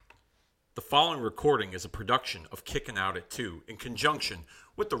The following recording is a production of Kickin' Out at 2 in conjunction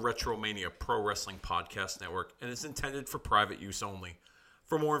with the Retromania Pro Wrestling Podcast Network and is intended for private use only.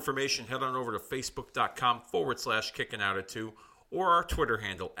 For more information, head on over to facebook.com/Kickin' Out at 2 or our Twitter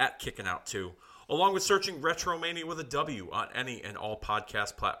handle @Kickin' Out 2, along with searching Retromania with a W on any and all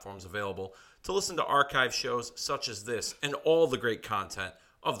podcast platforms available to listen to archive shows such as this and all the great content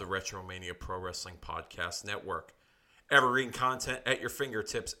of the Retromania Pro Wrestling Podcast Network. Evergreen content at your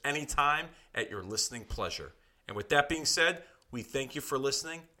fingertips anytime at your listening pleasure. And with that being said, we thank you for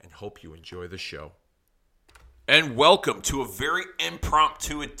listening and hope you enjoy the show. And welcome to a very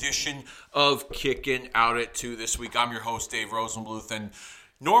impromptu edition of Kickin' Out at 2 this week. I'm your host, Dave Rosenbluth, and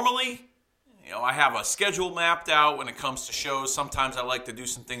normally, I have a schedule mapped out when it comes to shows. Sometimes I like to do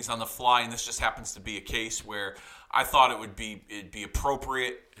some things on the fly, and this just happens to be a case where I thought it'd be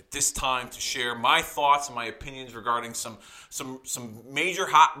appropriate at this time to share my thoughts and my opinions regarding some major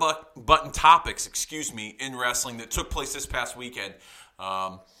hot button topics, in wrestling that took place this past weekend.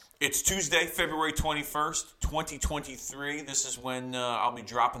 It's Tuesday, February 21st, 2023. This is when I'll be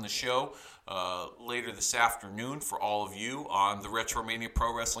dropping the show later this afternoon for all of you on the Retromania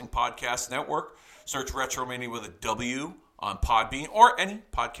Pro Wrestling Podcast Network. Search Retromania with a W on Podbean or any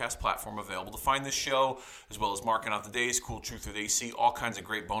podcast platform available to find this show, as well as Marking Out the Days, Cool Truth with AC, all kinds of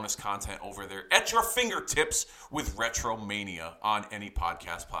great bonus content over there at your fingertips with Retromania on any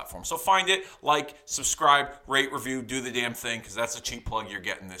podcast platform. So find it, like, subscribe, rate, review, do the damn thing, because that's a cheap plug you're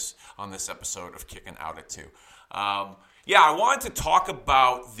getting this on this episode of Kickin' Out at 2. I wanted to talk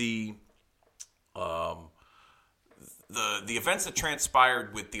about the events that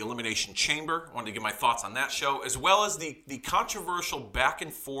transpired with the Elimination Chamber. I wanted to give my thoughts on that show, as well as the controversial back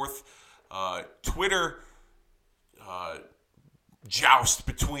and forth Twitter joust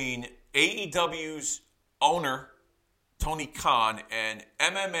between AEW's owner, Tony Khan, and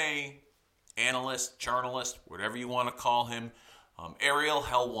MMA analyst, journalist, whatever you want to call him, Ariel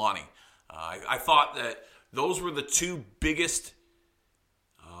Helwani. I thought that those were the two biggest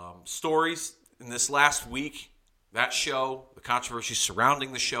stories in this last week. That show, the controversy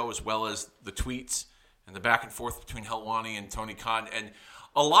surrounding the show, as well as the tweets and the back and forth between Helwani and Tony Khan. And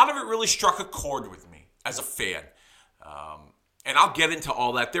a lot of it really struck a chord with me as a fan. And I'll get into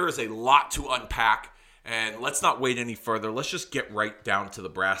all that. There is a lot to unpack. And let's not wait any further. Let's just get right down to the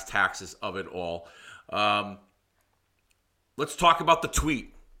brass tacks of it all. Let's talk about the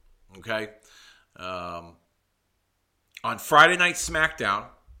tweet. Okay? On Friday Night SmackDown,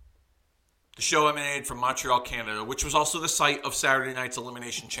 the show emanated from Montreal, Canada, which was also the site of Saturday night's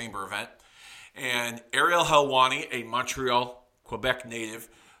Elimination Chamber event. And Ariel Helwani, a Montreal, Quebec native,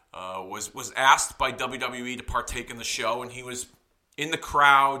 was asked by WWE to partake in the show, and he was in the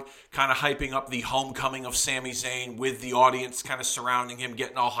crowd, kind of hyping up the homecoming of Sami Zayn with the audience kind of surrounding him,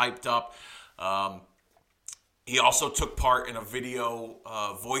 getting all hyped up. He also took part in a video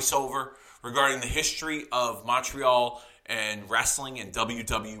voiceover regarding the history of Montreal and wrestling and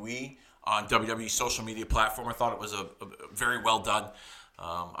WWE on WWE's social media platform. I thought it was a very well done.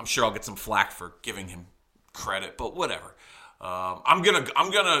 I'm sure I'll get some flack for giving him credit, but whatever. I'm gonna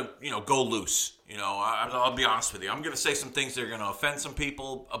go loose. I'll be honest with you. I'm gonna say some things that are gonna offend some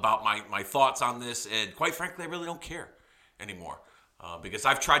people about my thoughts on this, and quite frankly, I really don't care anymore because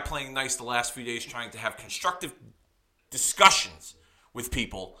I've tried playing nice the last few days, trying to have constructive discussions with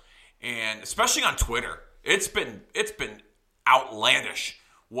people, and especially on Twitter, it's been outlandish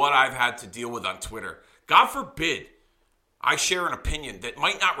what I've had to deal with on Twitter. God forbid I share an opinion that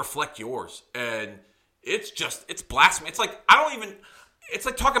might not reflect yours. And it's blasphemy. It's like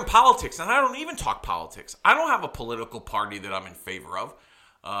talking politics, and I don't even talk politics. I don't have a political party that I'm in favor of.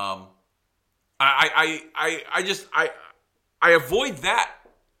 I avoid that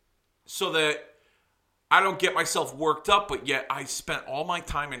so that I don't get myself worked up, but yet I spent all my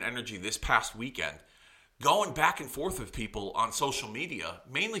time and energy this past weekend going back and forth with people on social media,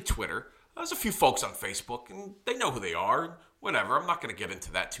 mainly Twitter. There's a few folks on Facebook, and they know who they are. Whatever, I'm not going to get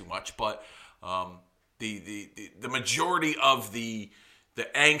into that too much, but the majority of the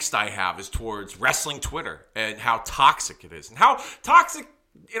angst I have is towards wrestling Twitter and how toxic it is, and how toxic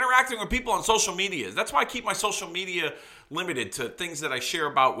interacting with people on social media is. That's why I keep my social media limited to things that I share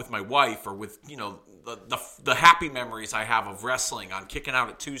about with my wife or with the happy memories I have of wrestling on Kickin' Out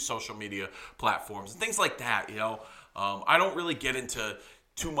at 2 social media platforms and things like that. I don't really get into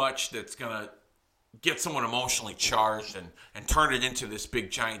too much that's gonna get someone emotionally charged and turn it into this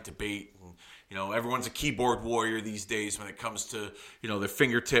big giant debate. And everyone's a keyboard warrior these days when it comes to their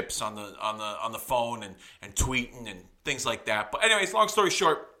fingertips on the phone and tweeting and things like that. But anyways, long story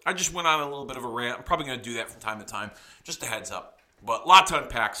short, I just went on a little bit of a rant. I'm probably going to do that from time to time. Just a heads up. But a lot to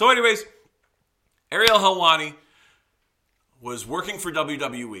unpack. So anyways, Ariel Helwani was working for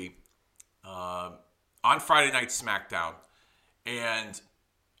WWE on Friday Night SmackDown, and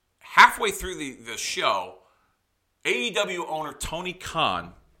halfway through the show, AEW owner Tony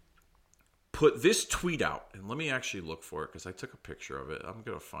Khan put this tweet out. And let me actually look for it because I took a picture of it. I'm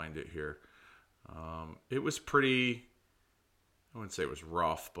going to find it here. It was pretty, I wouldn't say it was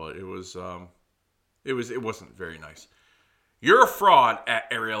rough, but it wasn't very nice. You're a fraud at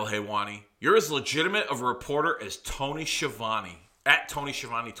Ariel Helwani. You're as legitimate of a reporter as Tony Schiavone at Tony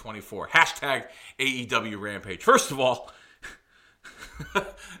Schiavone 24. Hashtag AEW Rampage. First of all, all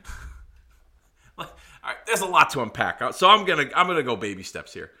right, there's a lot to unpack, so I'm gonna go baby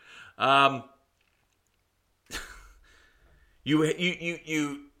steps here. You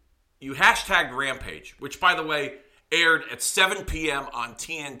hashtag Rampage, which by the way aired at 7 p.m. on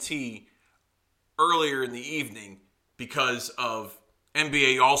TNT earlier in the evening because of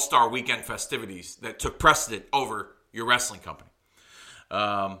NBA All-Star Weekend festivities that took precedent over your wrestling company.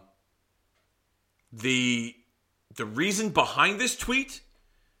 The reason behind this tweet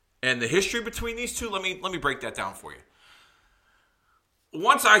and the history between these two, let me break that down for you.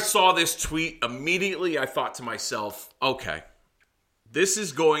 Once I saw this tweet, immediately I thought to myself, okay, this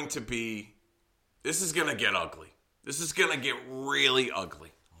is going to get ugly. This is going to get really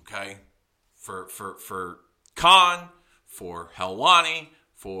ugly, okay? For Khan, for Helwani,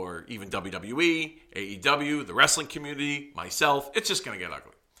 for even WWE, AEW, the wrestling community, myself, it's just going to get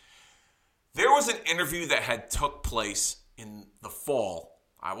ugly. There was an interview that had took place in the fall.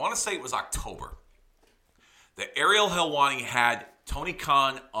 I want to say it was October. That Ariel Helwani had Tony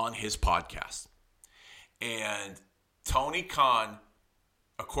Khan on his podcast. And Tony Khan,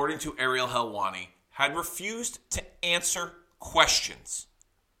 according to Ariel Helwani, had refused to answer questions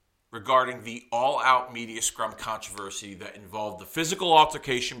regarding the all-out media scrum controversy that involved the physical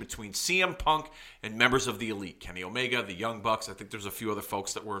altercation between CM Punk and members of the Elite, Kenny Omega, the Young Bucks. I think there's a few other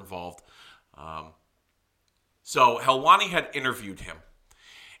folks that were involved. So Helwani had interviewed him.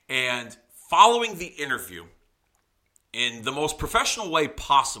 And following the interview, in the most professional way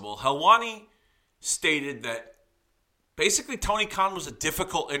possible, Helwani stated that basically Tony Khan was a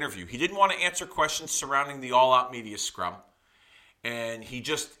difficult interview. He didn't want to answer questions surrounding the all-out media scrum. And he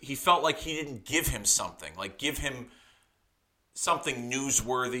felt like he didn't give him something, like give him something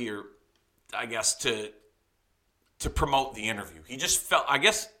newsworthy or, I guess, to promote the interview. He just felt,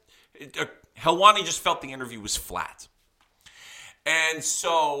 Helwani just felt the interview was flat. And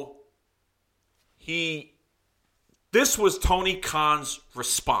so this was Tony Khan's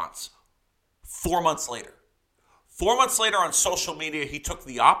response 4 months later. 4 months later on social media, he took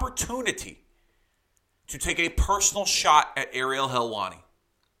the opportunity to take a personal shot at Ariel Helwani,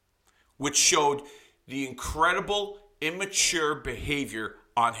 which showed the incredible immature behavior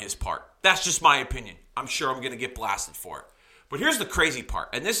on his part. That's just my opinion. I'm sure I'm going to get blasted for it. But here's the crazy part,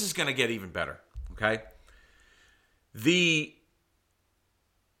 and this is going to get even better, okay? The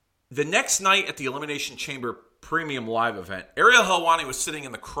next night at the Elimination Chamber Premium Live event, Ariel Helwani was sitting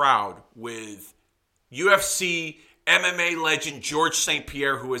in the crowd with UFC MMA legend Georges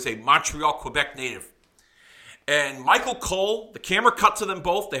St-Pierre, who is a Montreal, Quebec native. And Michael Cole, the camera cut to them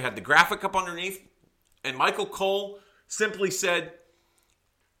both. They had the graphic up underneath. And Michael Cole simply said,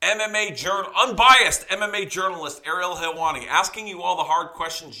 unbiased MMA journalist Ariel Helwani, asking you all the hard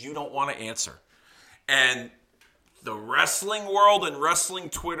questions you don't want to answer. And the wrestling world and wrestling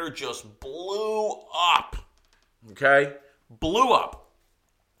Twitter just blew up. Okay? Blew up.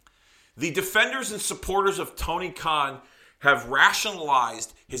 The defenders and supporters of Tony Khan have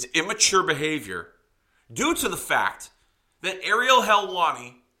rationalized his immature behavior due to the fact that Ariel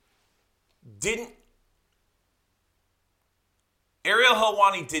Helwani did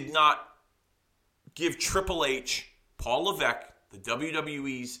not give Triple H, Paul Levesque, the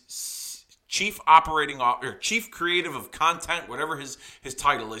WWE's chief operating officer, chief creative of content, whatever his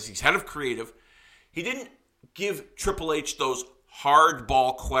title is, he's head of creative. He didn't give Triple H those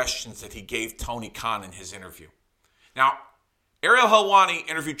hardball questions that he gave Tony Khan in his interview. Now, Ariel Helwani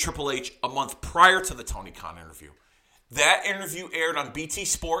interviewed Triple H a month prior to the Tony Khan interview. That interview aired on BT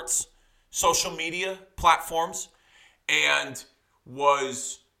Sports, social media platforms, and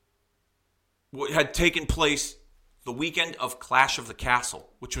had taken place the weekend of Clash of the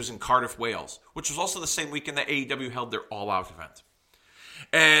Castle, which was in Cardiff, Wales, which was also the same weekend that AEW held their all-out event.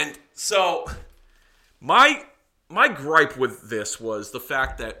 And so my gripe with this was the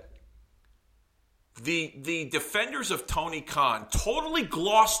fact that the defenders of Tony Khan totally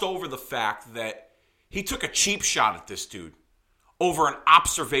glossed over the fact that he took a cheap shot at this dude over an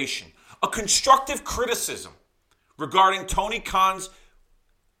observation, a constructive criticism regarding Tony Khan's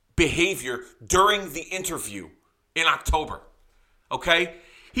behavior during the interview in October. Okay?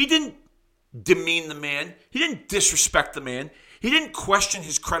 He didn't demean the man. He didn't disrespect the man. He didn't question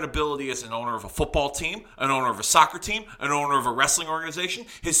his credibility as an owner of a football team, an owner of a soccer team, an owner of a wrestling organization,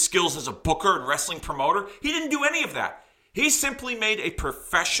 his skills as a booker and wrestling promoter. He didn't do any of that. He simply made a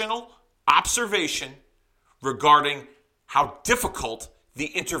professional observation regarding how difficult the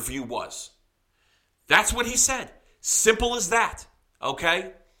interview was. That's what he said. Simple as that.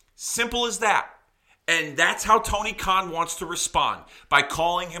 Okay? Simple as that. And that's how Tony Khan wants to respond, by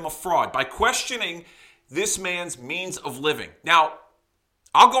calling him a fraud, by questioning this man's means of living. Now,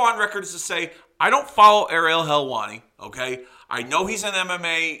 I'll go on record as to say, I don't follow Ariel Helwani, okay? I know he's an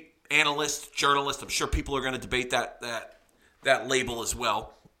MMA analyst, journalist. I'm sure people are going to debate that label as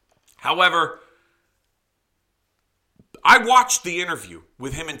well. However, I watched the interview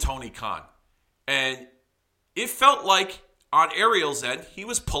with him and Tony Khan, and it felt like on Ariel's end, he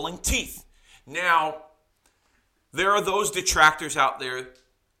was pulling teeth. Now, there are those detractors out there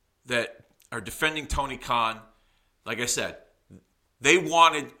that are defending Tony Khan. Like I said, they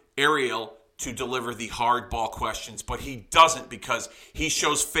wanted Ariel to deliver the hardball questions, but he doesn't because he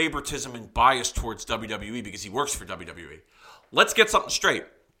shows favoritism and bias towards WWE because he works for WWE. Let's get something straight.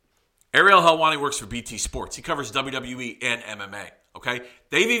 Ariel Helwani works for BT Sports. He covers WWE and MMA. Okay?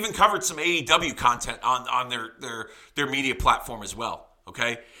 They've even covered some AEW content on their media platform as well.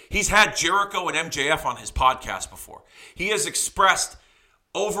 Okay? He's had Jericho and MJF on his podcast before. He has expressed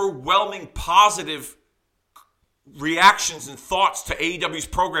overwhelming positive reactions and thoughts to AEW's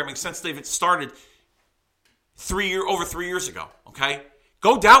programming since they've started over 3 years ago. Okay?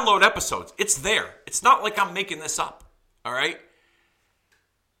 Go download episodes. It's there. It's not like I'm making this up. All right?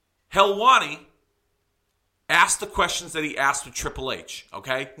 Helwani asked the questions that he asked with Triple H.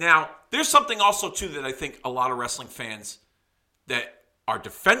 Okay? Now, there's something also, too, that I think a lot of wrestling fans that are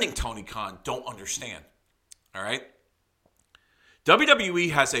defending Tony Khan don't understand. All right?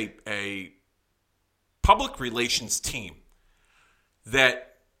 WWE has a public relations team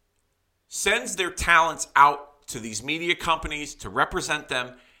that sends their talents out to these media companies to represent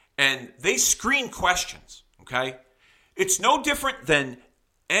them, and they screen questions. Okay? It's no different than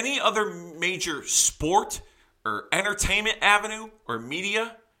any other major sport or entertainment avenue or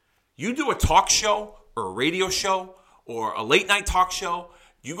media. You do a talk show or a radio show or a late night talk show,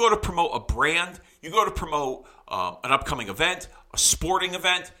 you go to promote a brand, you go to promote an upcoming event, a sporting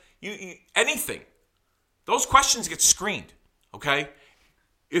event, you anything. Those questions get screened, okay?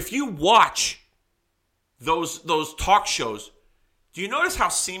 If you watch those talk shows, do you notice how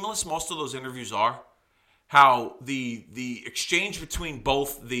seamless most of those interviews are? How the exchange between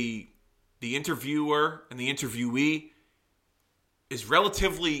both the interviewer and the interviewee is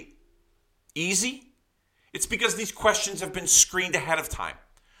relatively easy? It's because these questions have been screened ahead of time.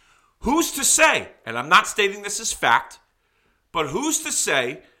 Who's to say, and I'm not stating this as fact, but who's to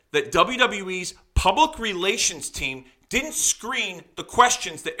say that WWE's public relations team didn't screen the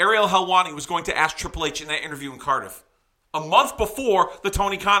questions that Ariel Helwani was going to ask Triple H in that interview in Cardiff a month before the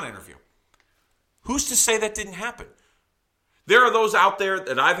Tony Khan interview? Who's to say that didn't happen? There are those out there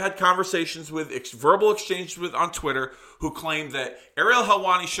that I've had conversations with, verbal exchanges with on Twitter, who claim that Ariel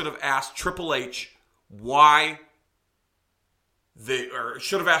Helwani should have asked Triple H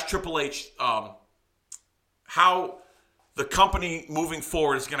how the company moving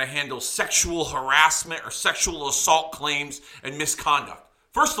forward is going to handle sexual harassment or sexual assault claims and misconduct.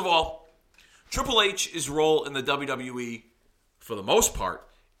 First of all, Triple H's role in the WWE, for the most part,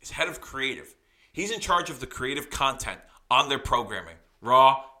 is head of creative. He's in charge of the creative content on their programming,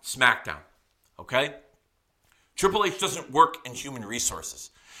 Raw, SmackDown, okay? Triple H doesn't work in human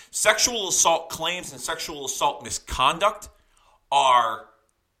resources. Sexual assault claims and sexual assault misconduct are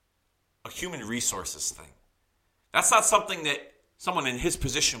a human resources thing. That's not something that someone in his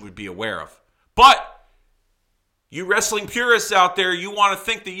position would be aware of. But you wrestling purists out there, you want to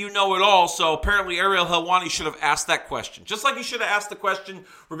think that you know it all, so apparently Ariel Helwani should have asked that question. Just like he should have asked the question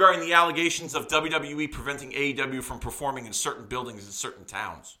regarding the allegations of WWE preventing AEW from performing in certain buildings in certain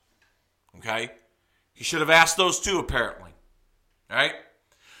towns. Okay? He should have asked those too, apparently. All right?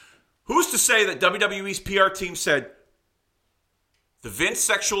 Who's to say that WWE's PR team said, the Vince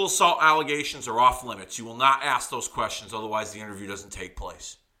sexual assault allegations are off limits. You will not ask those questions, otherwise the interview doesn't take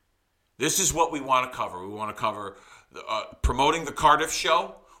place. This is what we want to cover. We want to cover promoting the Cardiff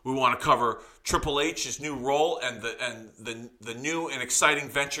show. We want to cover Triple H's new role and the new and exciting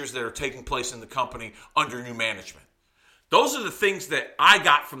ventures that are taking place in the company under new management. Those are the things that I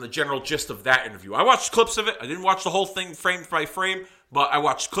got from the general gist of that interview. I watched clips of it. I didn't watch the whole thing frame by frame, but I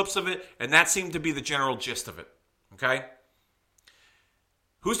watched clips of it, and that seemed to be the general gist of it. Okay?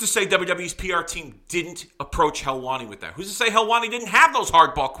 Who's to say WWE's PR team didn't approach Helwani with that? Who's to say Helwani didn't have those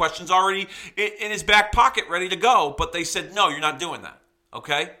hardball questions already in his back pocket ready to go, but they said, no, you're not doing that,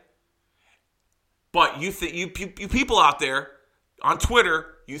 okay? But you people out there on Twitter,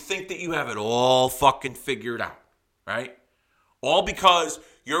 you think that you have it all fucking figured out, right? All because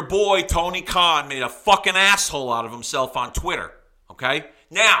your boy Tony Khan made a fucking asshole out of himself on Twitter, okay?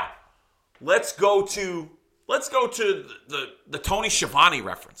 Now, let's go to the Tony Schiavone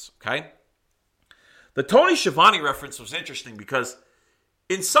reference, okay? The Tony Schiavone reference was interesting because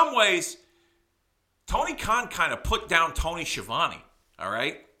in some ways, Tony Khan kind of put down Tony Schiavone, all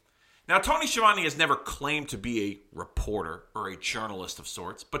right? Now, Tony Schiavone has never claimed to be a reporter or a journalist of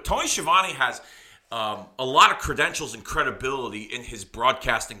sorts, but Tony Schiavone has a lot of credentials and credibility in his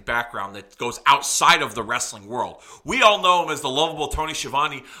broadcasting background that goes outside of the wrestling world. We all know him as the lovable Tony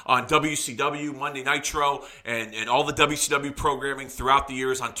Schiavone on WCW, Monday Nitro, and all the WCW programming throughout the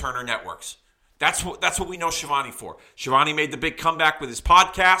years on Turner Networks. That's what we know Schiavone for. Schiavone made the big comeback with his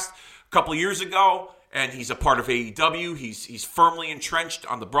podcast a couple of years ago, and he's a part of AEW. He's firmly entrenched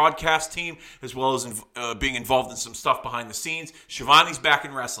on the broadcast team, as well as being involved in some stuff behind the scenes. Schiavone's back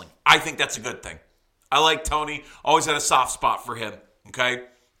in wrestling. I think that's a good thing. I like Tony. Always had a soft spot for him, okay?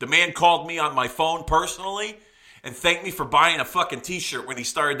 The man called me on my phone personally and thanked me for buying a fucking t-shirt when he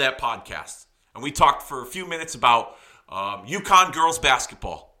started that podcast. And we talked for a few minutes about UConn girls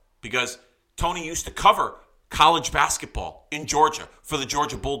basketball because Tony used to cover college basketball in Georgia for the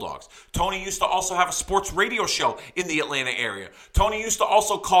Georgia Bulldogs. Tony used to also have a sports radio show in the Atlanta area. Tony used to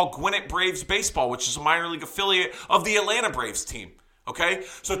also call Gwinnett Braves baseball, which is a minor league affiliate of the Atlanta Braves team, okay?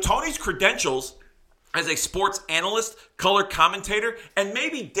 So Tony's credentials as a sports analyst, color commentator, and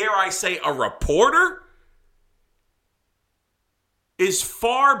maybe, dare I say, a reporter, is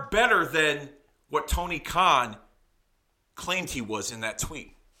far better than what Tony Khan claimed he was in that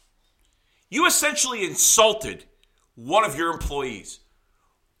tweet. You essentially insulted one of your employees,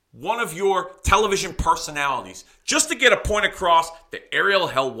 one of your television personalities, just to get a point across that Ariel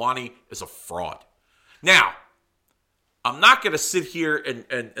Helwani is a fraud. Now, I'm not going to sit here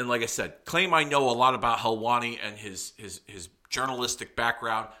and like I said, claim I know a lot about Helwani and his journalistic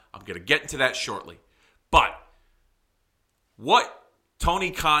background. I'm going to get into that shortly. But what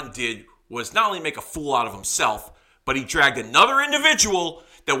Tony Khan did was not only make a fool out of himself, but he dragged another individual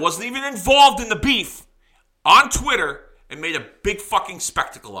that wasn't even involved in the beef on Twitter and made a big fucking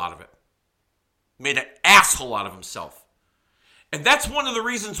spectacle out of it. Made an asshole out of himself. And that's one of the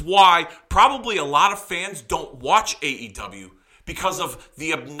reasons why probably a lot of fans don't watch AEW, because of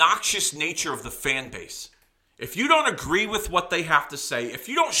the obnoxious nature of the fan base. If you don't agree with what they have to say, if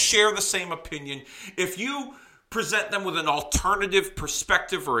you don't share the same opinion, if you present them with an alternative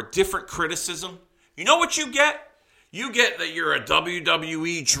perspective or a different criticism, you know what you get? You get that you're a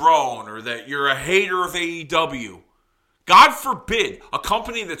WWE drone or that you're a hater of AEW. God forbid a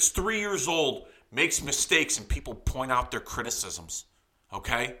company that's 3 years old makes mistakes and people point out their criticisms,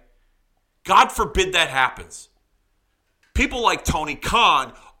 okay? God forbid that happens. People like Tony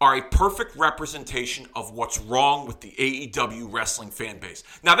Khan are a perfect representation of what's wrong with the AEW wrestling fan base.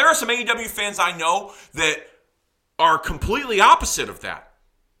 Now, there are some AEW fans I know that are completely opposite of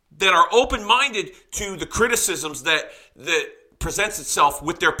that are open-minded to the criticisms that presents itself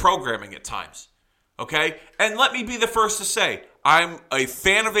with their programming at times, okay? And let me be the first to say, I'm a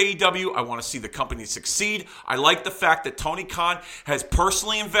fan of AEW. I want to see the company succeed. I like the fact that Tony Khan has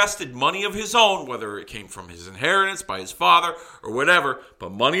personally invested money of his own, whether it came from his inheritance by his father or whatever,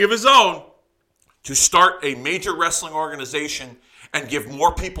 but money of his own to start a major wrestling organization and give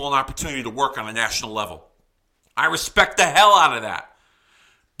more people an opportunity to work on a national level. I respect the hell out of that.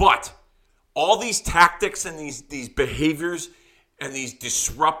 But all these tactics and these behaviors and these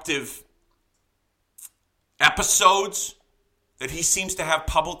disruptive episodes that he seems to have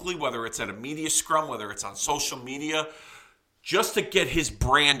publicly, whether it's at a media scrum, whether it's on social media, just to get his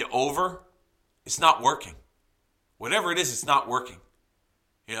brand over, it's not working. Whatever it is, it's not working.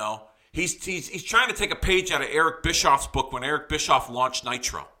 You know, he's trying to take a page out of Eric Bischoff's book when Eric Bischoff launched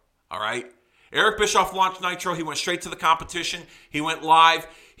Nitro. All right, Eric Bischoff launched Nitro. He went straight to the competition. He went live.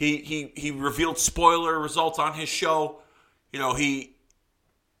 He revealed spoiler results on his show. You know, he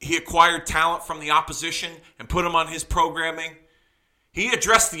acquired talent from the opposition and put them on his programming. He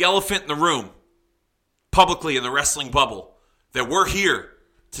addressed the elephant in the room publicly in the wrestling bubble that we're here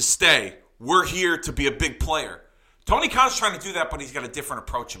to stay. We're here to be a big player. Tony Khan's trying to do that, but he's got a different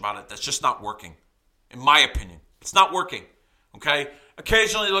approach about it that's just not working, in my opinion. It's not working, okay?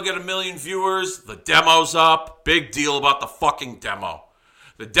 Occasionally they'll get 1 million viewers. The demo's up. Big deal about the fucking demo.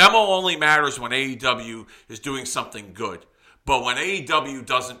 The demo only matters when AEW is doing something good. But when AEW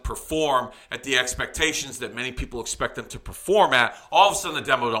doesn't perform at the expectations that many people expect them to perform at, all of a sudden the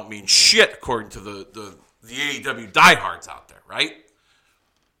demo don't mean shit, according to the AEW diehards out there, right?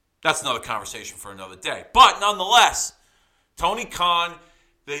 That's another conversation for another day. But nonetheless, Tony Khan,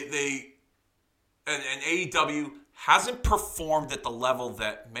 and AEW hasn't performed at the level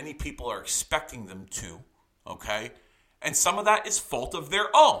that many people are expecting them to, okay? And some of that is fault of their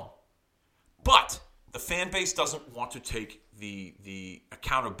own. But the fan base doesn't want to take the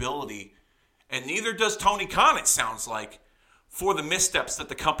accountability, and neither does Tony Khan, it sounds like, for the missteps that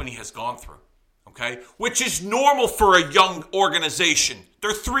the company has gone through, okay? Which is normal for a young organization.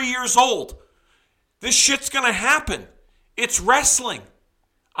 They're 3 years old. This shit's going to happen. It's wrestling.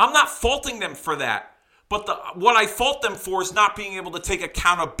 I'm not faulting them for that. But what I fault them for is not being able to take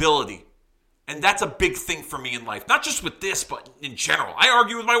accountability. And that's a big thing for me in life. Not just with this, but in general. I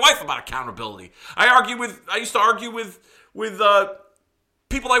argue with my wife about accountability. I used to argue with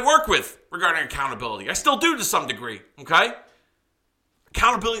people I work with regarding accountability. I still do to some degree, okay?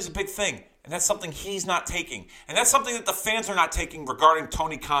 Accountability is a big thing, and that's something he's not taking. And that's something that the fans are not taking regarding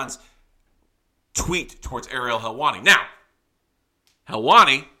Tony Khan's tweet towards Ariel Helwani. Now,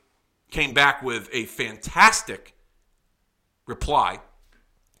 Helwani came back with a fantastic reply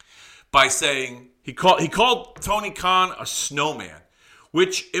by saying he called Tony Khan a snowman,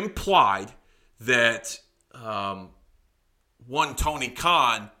 which implied that Tony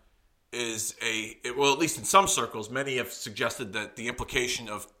Khan is at least in some circles, many have suggested that the implication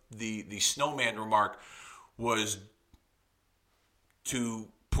of the snowman remark was to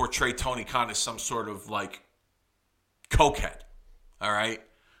portray Tony Khan as some sort of like cokehead. All right.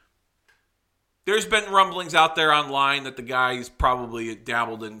 There's been rumblings out there online that the guy's probably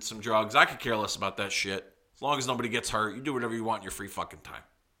dabbled in some drugs. I could care less about that shit. As long as nobody gets hurt, you do whatever you want in your free fucking time.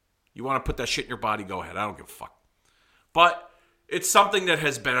 You want to put that shit in your body, go ahead. I don't give a fuck. But it's something that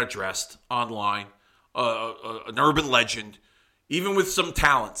has been addressed online. An urban legend, even with some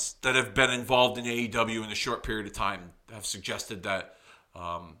talents that have been involved in AEW in a short period of time, have suggested that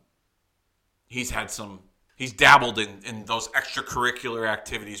he's dabbled in those extracurricular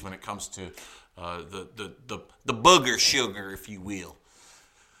activities when it comes to the booger sugar, if you will.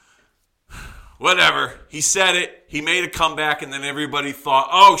 Whatever. He said it. He made a comeback, and then everybody thought,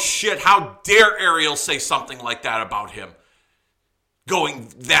 oh, shit, how dare Ariel say something like that about him?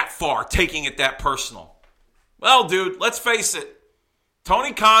 Going that far, taking it that personal. Well, dude, let's face it.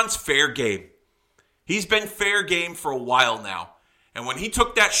 Tony Khan's fair game. He's been fair game for a while now. And when he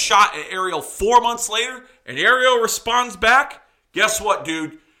took that shot at Ariel 4 months later, and Ariel responds back, guess what,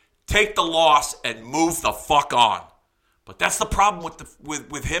 dude? Take the loss and move the fuck on. But that's the problem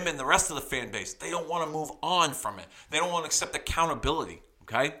with him and the rest of the fan base. They don't want to move on from it. They don't want to accept accountability,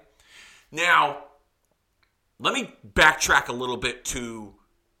 okay? Now, let me backtrack a little bit to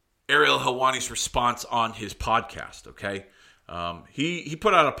Ariel Helwani's response on his podcast, okay? He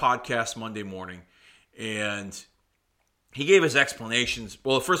put out a podcast Monday morning, and he gave his explanations.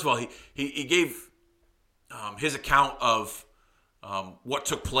 Well, first of all, he gave his account of what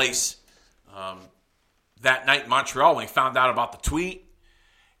took place that night in Montreal when he found out about the tweet,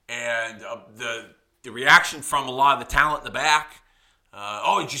 and the reaction from a lot of the talent in the back.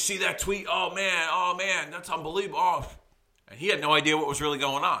 Did you see that tweet? Oh man, that's unbelievable. Oh. And he had no idea what was really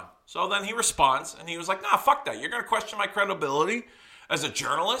going on. So then he responds, and he was like, nah, fuck that. You're going to question my credibility as a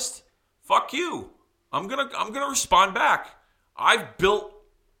journalist? Fuck you. I'm gonna respond back. I've built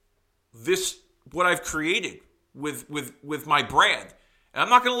this, what I've created with my brand, and I'm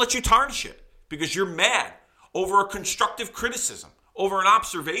not going to let you tarnish it because you're mad over a constructive criticism, over an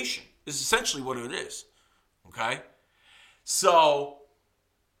observation is essentially what it is. Okay? So,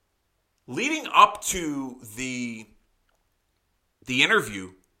 leading up to the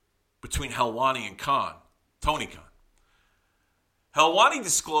interview between Helwani and Tony Khan, Helwani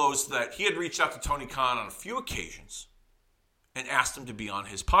disclosed that he had reached out to Tony Khan on a few occasions and asked him to be on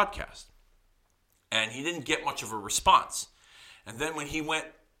his podcast. And he didn't get much of a response. And then when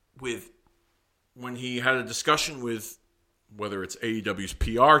he had a discussion with whether it's AEW's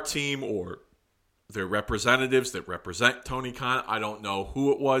PR team or their representatives that represent Tony Khan, I don't know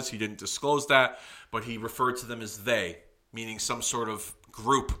who it was. He didn't disclose that, but he referred to them as they, meaning some sort of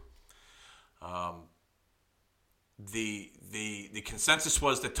group. The consensus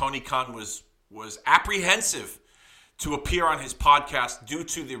was that Tony Khan was apprehensive to appear on his podcast due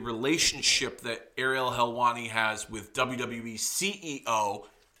to the relationship that Ariel Helwani has with WWE CEO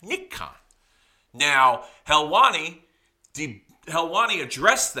Nick Khan. Now, Helwani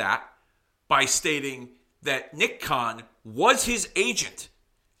addressed that by stating that Nick Khan was his agent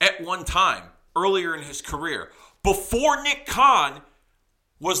at one time earlier in his career, before Nick Khan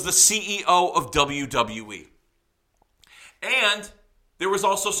was the CEO of WWE. And there was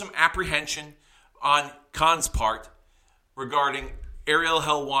also some apprehension on Khan's part regarding Ariel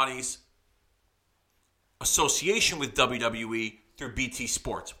Helwani's association with WWE through BT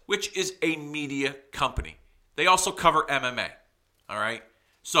Sports, which is a media company. They also cover MMA, all right?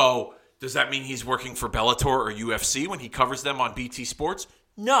 So does that mean he's working for Bellator or UFC when he covers them on BT Sports?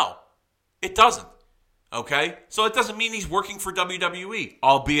 No, it doesn't, okay? So it doesn't mean he's working for WWE,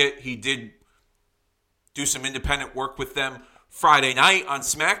 albeit he did do some independent work with them Friday night on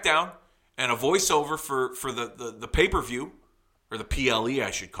SmackDown and a voiceover for the pay-per-view, or the PLE,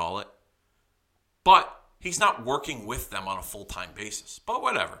 I should call it. But he's not working with them on a full-time basis. But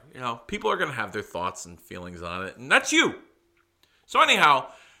whatever. People are going to have their thoughts and feelings on it, and that's you. So anyhow,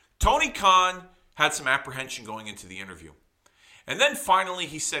 Tony Khan had some apprehension going into the interview. And then finally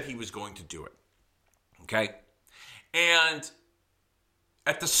he said he was going to do it. Okay? And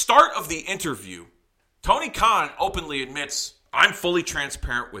at the start of the interview, Tony Khan openly admits, I'm fully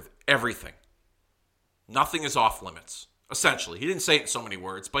transparent with everything. Nothing is off limits, essentially. He didn't say it in so many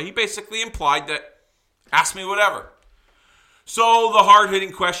words, but he basically implied that, ask me whatever. So the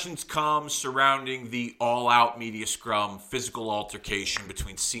hard-hitting questions come surrounding the all-out media scrum, physical altercation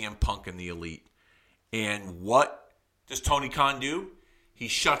between CM Punk and the Elite. And what does Tony Khan do? He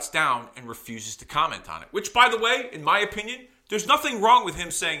shuts down and refuses to comment on it. Which, by the way, in my opinion, there's nothing wrong with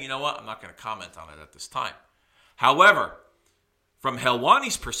him saying, you know what, I'm not going to comment on it at this time. However, from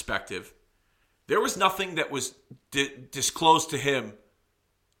Helwani's perspective, there was nothing that was disclosed to him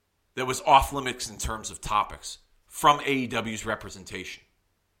that was off limits in terms of topics from AEW's representation.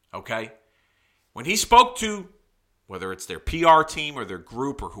 Okay? When he spoke to, whether it's their PR team or their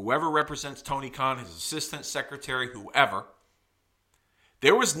group or whoever represents Tony Khan, his assistant, secretary, whoever,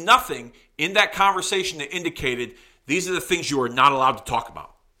 there was nothing in that conversation that indicated these are the things you are not allowed to talk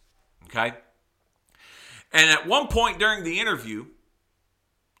about. Okay? And at one point during the interview,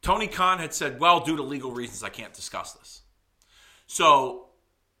 Tony Khan had said, well, due to legal reasons, I can't discuss this. So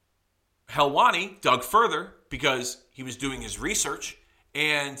Helwani dug further because he was doing his research,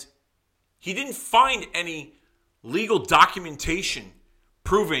 and he didn't find any legal documentation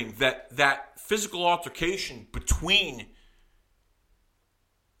proving that physical altercation between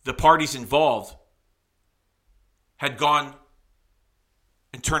the parties involved had gone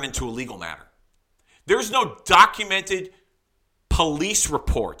and turned into a legal matter. There's no documented police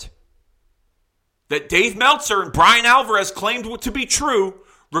report that Dave Meltzer and Brian Alvarez claimed to be true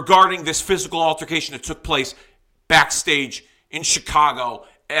regarding this physical altercation that took place backstage in Chicago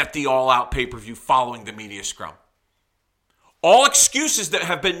at the All Out pay-per-view following the media scrum. All excuses that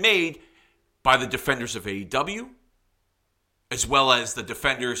have been made by the defenders of AEW, as well as the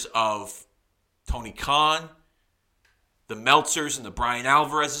defenders of Tony Khan, the Meltzers and the Brian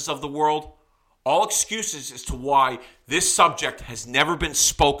Alvarezes of the world, all excuses as to why this subject has never been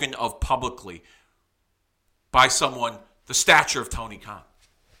spoken of publicly by someone the stature of Tony Khan.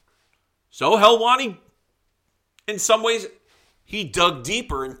 So Helwani, in some ways, he dug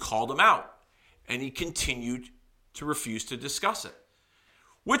deeper and called him out. And he continued to refuse to discuss it,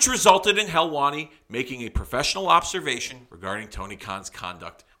 which resulted in Helwani making a professional observation regarding Tony Khan's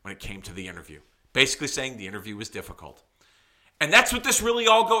conduct when it came to the interview. Basically saying the interview was difficult. And that's what this really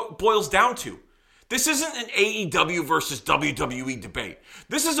all boils down to. This isn't an AEW versus WWE debate.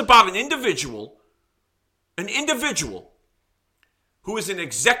 This is about an individual who is an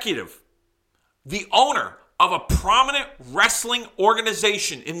executive, the owner of a prominent wrestling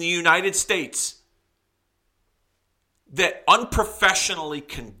organization in the United States that unprofessionally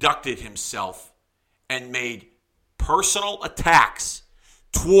conducted himself and made personal attacks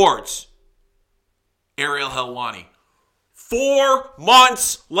towards Ariel Helwani. 4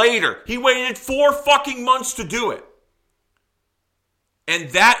 months later. He waited 4 fucking months to do it. And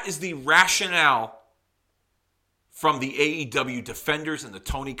that is the rationale from the AEW defenders and the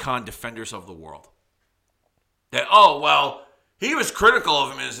Tony Khan defenders of the world. That, he was critical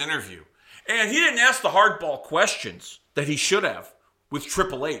of him in his interview. And he didn't ask the hardball questions that he should have with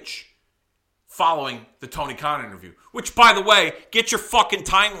Triple H following the Tony Khan interview. Which, by the way, get your fucking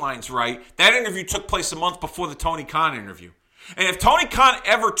timelines right. That interview took place a month before the Tony Khan interview. And if Tony Khan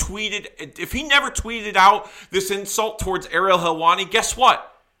if he never tweeted out this insult towards Ariel Helwani, guess what?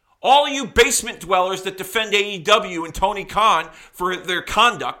 All of you basement dwellers that defend AEW and Tony Khan for their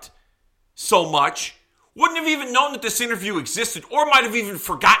conduct so much wouldn't have even known that this interview existed, or might have even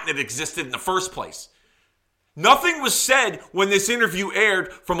forgotten it existed in the first place. Nothing was said when this interview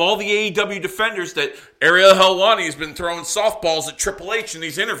aired from all the AEW defenders that Ariel Helwani has been throwing softballs at Triple H in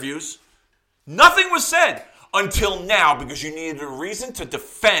these interviews. Nothing was said. until now because you needed a reason to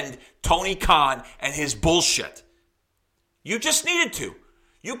defend Tony Khan and his bullshit. You just needed to.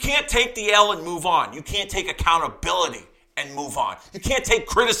 You can't take the L and move on. You can't take accountability and move on. You can't take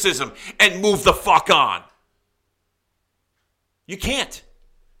criticism and move the fuck on. You can't.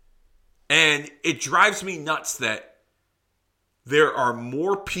 And it drives me nuts that there are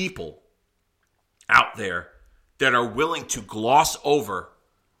more people out there that are willing to gloss over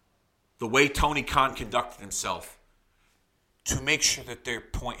the way Tony Khan conducted himself to make sure that their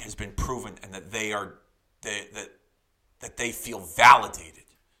point has been proven and that that they feel validated,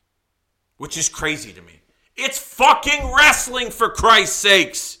 which is crazy to me. It's fucking wrestling, for Christ's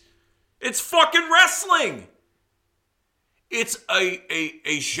sakes. It's fucking wrestling. It's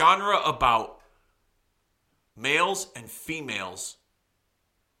a genre about males and females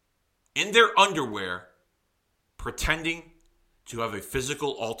in their underwear pretending to have a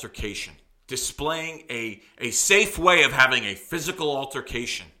physical altercation, displaying a safe way of having a physical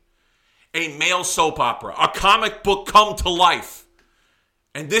altercation, a male soap opera, a comic book come to life.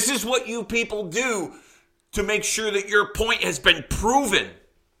 And this is what you people do to make sure that your point has been proven.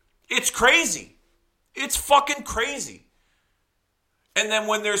 It's crazy. It's fucking crazy. And then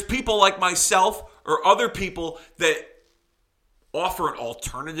when there's people like myself or other people that offer an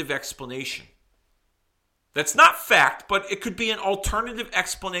alternative explanation, that's not fact, but it could be an alternative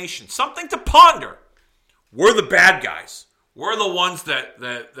explanation, something to ponder. We're the bad guys. We're the ones that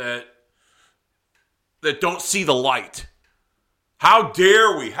don't see the light. How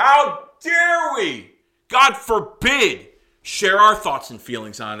dare we? How dare we? God forbid share our thoughts and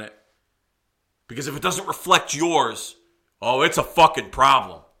feelings on it. Because if it doesn't reflect yours, oh, it's a fucking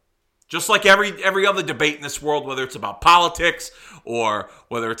problem. Just like every other debate in this world, whether it's about politics or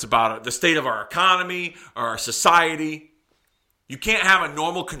whether it's about the state of our economy or our society, you can't have a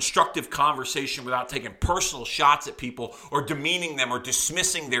normal, constructive conversation without taking personal shots at people or demeaning them or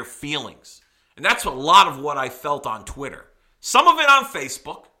dismissing their feelings. And that's a lot of what I felt on Twitter. Some of it on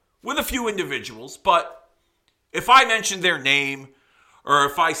Facebook with a few individuals, but if I mention their name or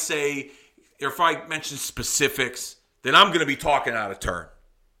if I mention specifics, then I'm going to be talking out of turn.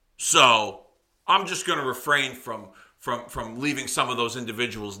 So I'm just going to refrain from leaving some of those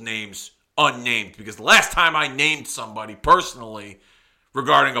individuals' names unnamed, because the last time I named somebody personally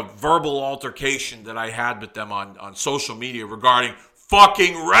regarding a verbal altercation that I had with them on social media regarding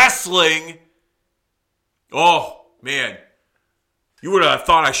fucking wrestling, oh, man, you would have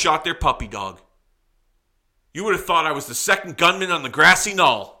thought I shot their puppy dog. You would have thought I was the second gunman on the grassy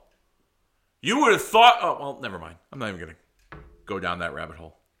knoll. You would have thought, oh, well, never mind. I'm not even going to go down that rabbit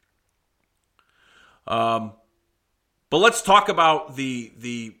hole. But let's talk about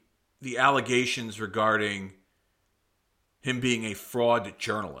the allegations regarding him being a fraud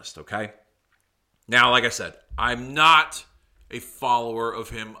journalist, okay? Now, like I said, I'm not a follower of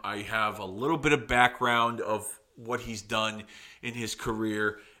him. I have a little bit of background of what he's done in his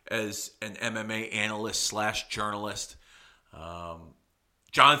career as an MMA analyst / journalist.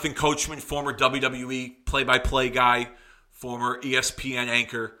 Jonathan Coachman, former WWE play-by-play guy, former ESPN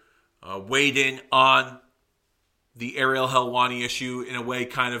anchor, weighed in on the Ariel Helwani issue in a way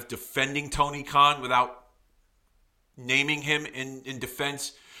kind of defending Tony Khan without naming him in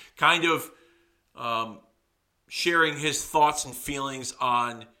defense, kind of sharing his thoughts and feelings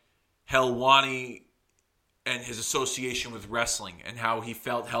on Helwani and his association with wrestling and how he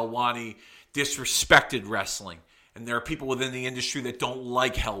felt Helwani disrespected wrestling. And there are people within the industry that don't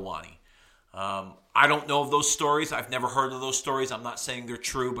like Helwani. I don't know of those stories. I've never heard of those stories. I'm not saying they're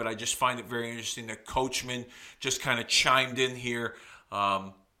true, but I just find it very interesting that Coachman just kind of chimed in here.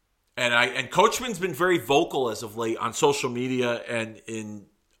 And Coachman's been very vocal as of late on social media and in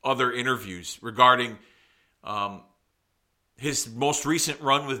other interviews regarding his most recent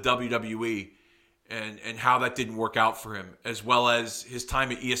run with WWE and how that didn't work out for him, as well as his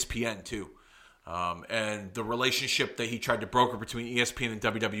time at ESPN too. And the relationship that he tried to broker between ESPN and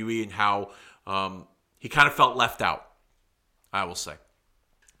WWE and how he kind of felt left out, I will say.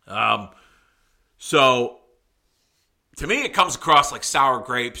 So, to me, it comes across like sour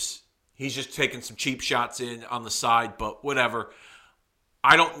grapes. He's just taking some cheap shots in on the side, but whatever.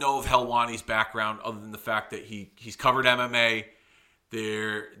 I don't know of Helwani's background other than the fact that he's covered MMA.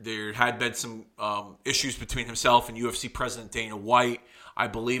 There had been some issues between himself and UFC President Dana White. I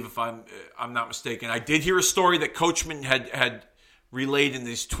believe, if I'm not mistaken, I did hear a story that Coachman had relayed in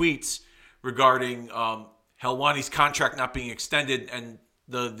these tweets regarding Helwani's contract not being extended, and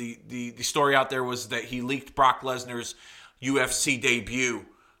the story out there was that he leaked Brock Lesnar's UFC debut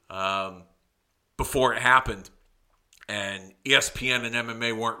before it happened, and ESPN and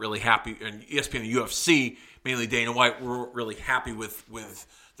MMA weren't really happy, and ESPN and UFC mainly Dana White, were really happy with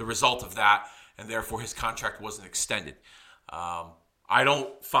the result of that, and therefore his contract wasn't extended. I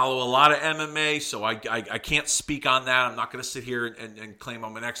don't follow a lot of MMA, so I can't speak on that. I'm not going to sit here and claim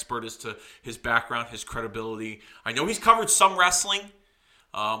I'm an expert as to his background, his credibility. I know he's covered some wrestling,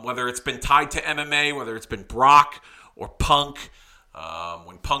 whether it's been tied to MMA, whether it's been Brock or Punk.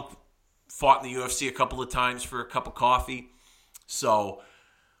 When Punk fought in the UFC a couple of times for a cup of coffee. So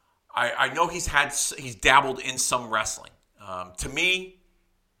I know he's dabbled in some wrestling. To me,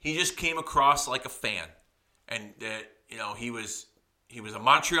 he just came across like a fan. And that, he was a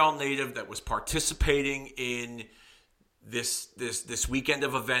Montreal native that was participating in this weekend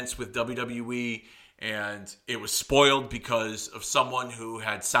of events with WWE, and it was spoiled because of someone who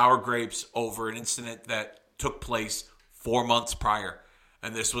had sour grapes over an incident that took place 4 months prior.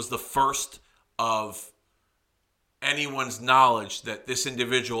 And this was the first of anyone's knowledge that this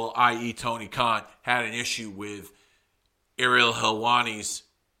individual, i.e. Tony Khan, had an issue with Ariel Helwani's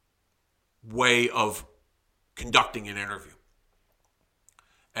way of conducting an interview.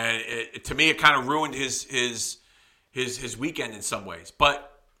 And to me, it kind of ruined his weekend in some ways.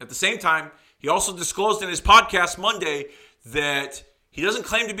 But at the same time, he also disclosed in his podcast Monday that he doesn't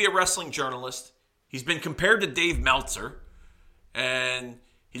claim to be a wrestling journalist. He's been compared to Dave Meltzer, and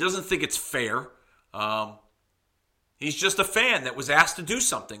he doesn't think it's fair. He's just a fan that was asked to do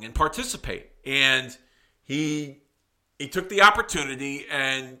something and participate. And he took the opportunity,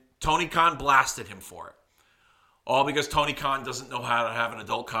 and Tony Khan blasted him for it. All because Tony Khan doesn't know how to have an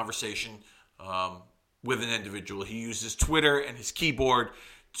adult conversation with an individual. He uses Twitter and his keyboard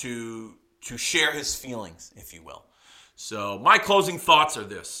to share his feelings, if you will. So my closing thoughts are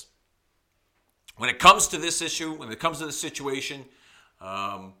this. When it comes to this issue, when it comes to the situation,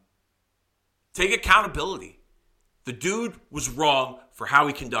 take accountability. The dude was wrong for how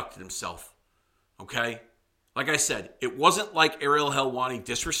he conducted himself. Okay? Like I said, it wasn't like Ariel Helwani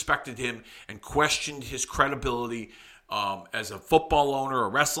disrespected him and questioned his credibility as a football owner, a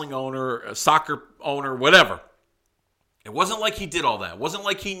wrestling owner, a soccer owner, whatever. It wasn't like he did all that. It wasn't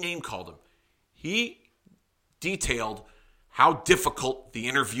like he name-called him. He detailed how difficult the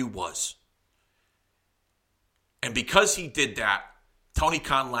interview was. And because he did that, Tony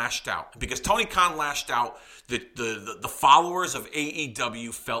Khan lashed out. And because Tony Khan lashed out, the followers of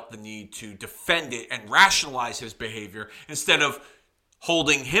AEW felt the need to defend it and rationalize his behavior instead of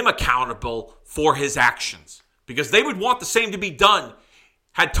holding him accountable for his actions. Because they would want the same to be done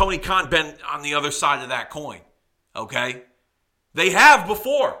had Tony Khan been on the other side of that coin. Okay? They have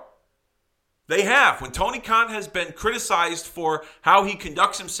before. They have. When Tony Khan has been criticized for how he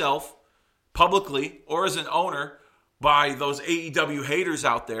conducts himself publicly or as an owner by those AEW haters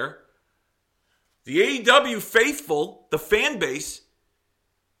out there, the AEW faithful, the fan base,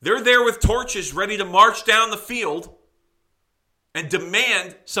 they're there with torches ready to march down the field and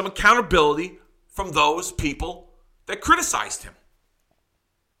demand some accountability from those people that criticized him.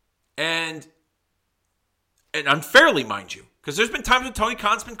 And unfairly, mind you, because there's been times when Tony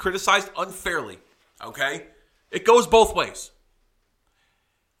Khan's been criticized unfairly, okay? It goes both ways.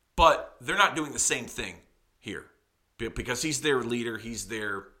 But they're not doing the same thing here because he's their leader. He's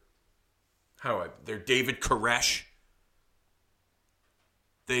their David Koresh.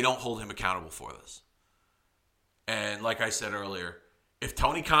 They don't hold him accountable for this. And like I said earlier, if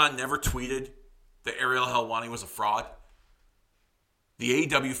Tony Khan never tweeted that Ariel Helwani was a fraud, the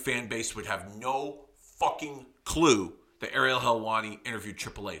AEW fan base would have no fucking clue that Ariel Helwani interviewed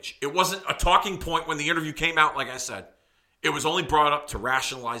Triple H. It wasn't a talking point when the interview came out, like I said. It was only brought up to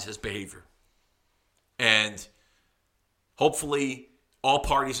rationalize his behavior. And hopefully all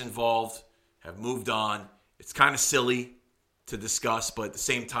parties involved have moved on. It's kind of silly to discuss, but at the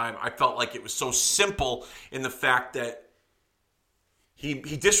same time, I felt like it was so simple in the fact that he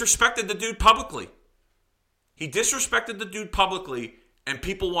disrespected the dude publicly. He disrespected the dude publicly, and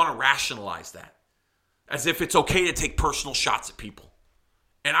people want to rationalize that as if it's okay to take personal shots at people.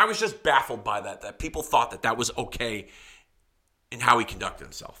 And I was just baffled by that people thought that was okay in how he conducted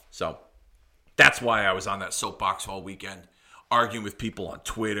himself. So that's why I was on that soapbox all weekend, arguing with people on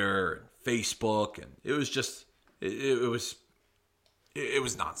Twitter and Facebook, and it was just, it was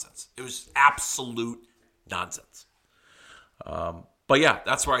nonsense. It was absolute nonsense. But yeah,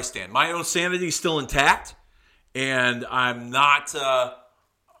 that's where I stand. My own sanity is still intact, and I'm not, I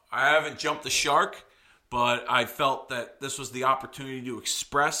haven't jumped the shark, but I felt that this was the opportunity to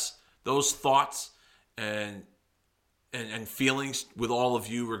express those thoughts and feelings with all of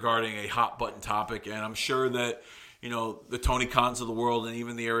you regarding a hot button topic. And I'm sure that, the Tony Khans of the world and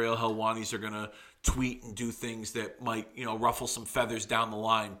even the Ariel Helwanis are going to tweet and do things that might, ruffle some feathers down the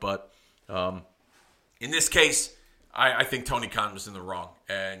line. But In this case, I think Tony Khan was in the wrong,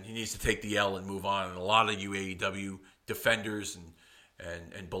 and he needs to take the L and move on. And a lot of you AEW defenders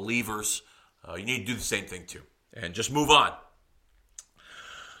and believers, you need to do the same thing too, and just move on.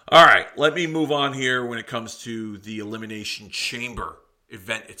 All right, let me move on here when it comes to the Elimination Chamber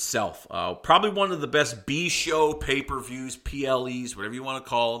event itself. Probably one of the best B-show pay-per-views, PLEs, whatever you want to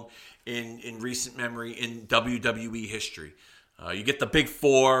call them, in recent memory in WWE history. You get the big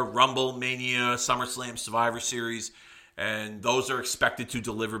four: Rumble, Mania, SummerSlam, Survivor Series, and those are expected to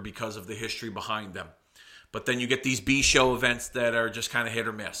deliver because of the history behind them. But then you get these B-show events that are just kind of hit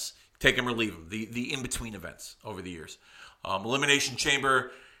or miss. Take them or leave them. The in-between events over the years. Elimination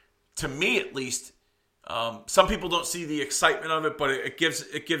Chamber, to me at least, some people don't see the excitement of it, but it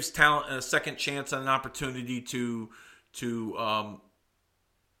gives talent a second chance and an opportunity to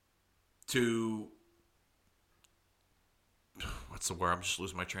what's the word? I'm just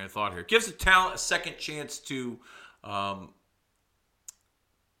losing my train of thought here. It gives the talent a second chance to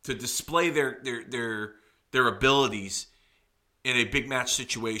display their abilities in a big match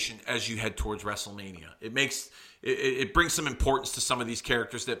situation as you head towards WrestleMania. It brings some importance to some of these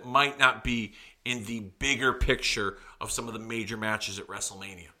characters that might not be in the bigger picture of some of the major matches at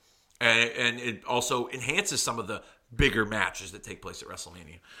WrestleMania. And it also enhances some of the bigger matches that take place at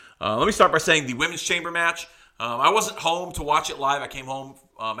WrestleMania. Let me start by saying the Women's Chamber match. I wasn't home to watch it live. I came home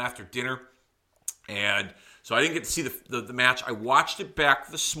after dinner, and so I didn't get to see the match. I watched it back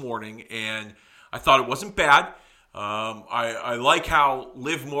this morning, and I thought it wasn't bad. I like how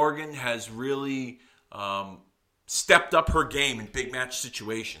Liv Morgan has really stepped up her game in big match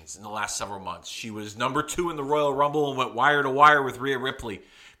situations in the last several months. She was number 2 in the Royal Rumble and went wire to wire with Rhea Ripley,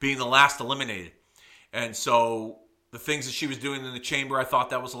 being the last eliminated. And so the things that she was doing in the chamber, I thought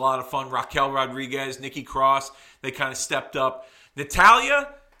that was a lot of fun. Raquel Rodriguez, Nikki Cross, they kind of stepped up. Natalya,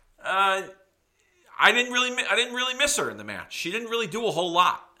 I didn't really miss her in the match. She didn't really do a whole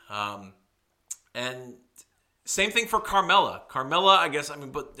lot. And same thing for Carmella. Carmella, I guess,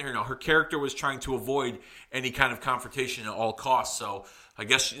 but her character was trying to avoid any kind of confrontation at all costs. So I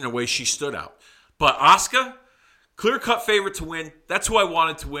guess in a way she stood out. But Asuka, clear-cut favorite to win. That's who I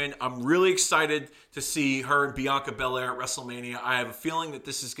wanted to win. I'm really excited to see her and Bianca Belair at WrestleMania. I have a feeling that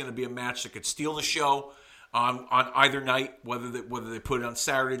this is going to be a match that could steal the show on either night, whether they put it on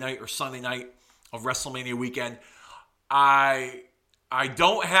Saturday night or Sunday night of WrestleMania weekend. I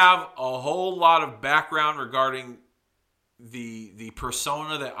don't have a whole lot of background regarding the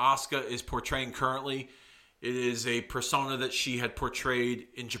persona that Asuka is portraying currently. It is a persona that she had portrayed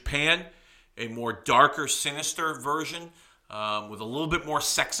in Japan, a more darker, sinister version with a little bit more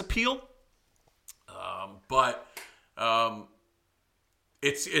sex appeal. But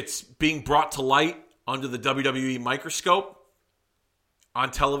it's being brought to light under the WWE microscope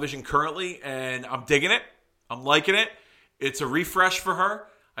on television currently, and I'm digging it. I'm liking it. It's a refresh for her.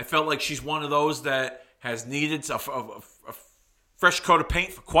 I felt like she's one of those that has needed a fresh coat of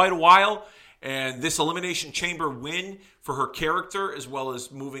paint for quite a while. And this Elimination Chamber win for her character, as well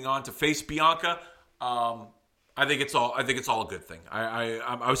as moving on to face Bianca, I think it's all a good thing.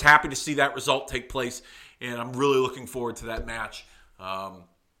 I was happy to see that result take place, and I'm really looking forward to that match.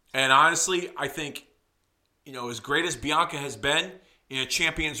 And honestly, I think, as great as Bianca has been in a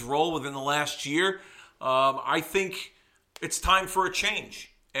champion's role within the last year, I think it's time for a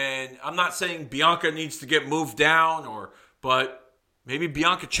change. And I'm not saying Bianca needs to get moved down, but maybe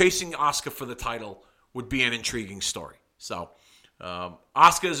Bianca chasing Asuka for the title would be an intriguing story. So,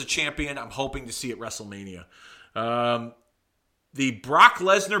 Asuka is a champion. I'm hoping to see at WrestleMania. The Brock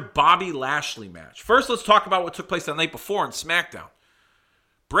Lesnar-Bobby Lashley match. First, let's talk about what took place the night before on SmackDown.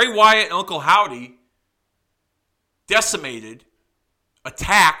 Bray Wyatt and Uncle Howdy decimated,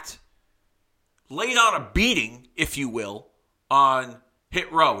 attacked, laid on a beating, if you will, on Hit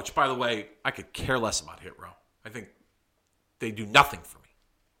Row, which, by the way, I could care less about Hit Row. I think they do nothing for me.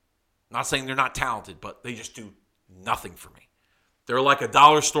 I'm not saying they're not talented, but they just do nothing for me. They're like a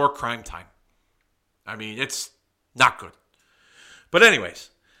dollar store Crime Time. It's not good. But anyways,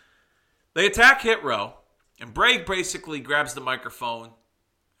 they attack Hit Row, and Bray basically grabs the microphone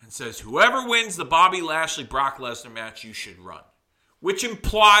and says, whoever wins the Bobby Lashley-Brock Lesnar match, you should run. Which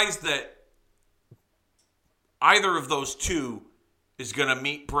implies that either of those two is going to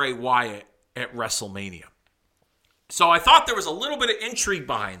meet Bray Wyatt at WrestleMania. So I thought there was a little bit of intrigue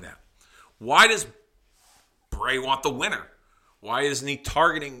behind that. Why does Bray want the winner? Why isn't he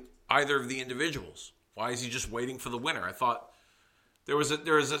targeting either of the individuals? Why is he just waiting for the winner? I thought there was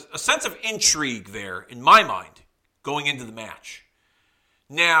a sense of intrigue there in my mind going into the match.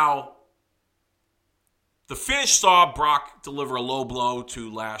 Now, the finish saw Brock deliver a low blow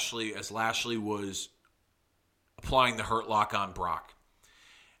to Lashley as Lashley was applying the Hurt Lock on Brock.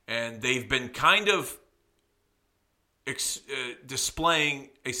 And they've been kind of displaying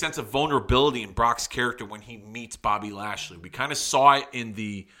a sense of vulnerability in Brock's character when he meets Bobby Lashley. We kind of saw it in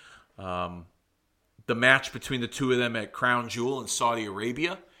the match between the two of them at Crown Jewel in Saudi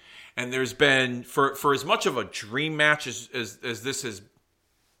Arabia. And there's been, for as much of a dream match as this is,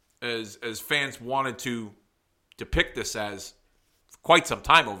 as fans wanted to depict this as for quite some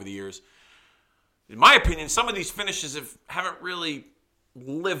time over the years, in my opinion, some of these finishes haven't really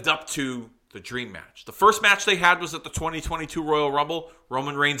lived up to the dream match. The first match they had was at the 2022 Royal Rumble.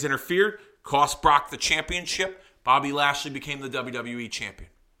 Roman Reigns interfered, cost Brock the championship. Bobby Lashley became the WWE champion.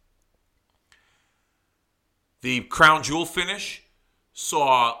 The Crown Jewel finish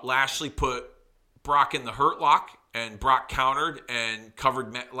saw Lashley put Brock in the Hurt Lock, and Brock countered and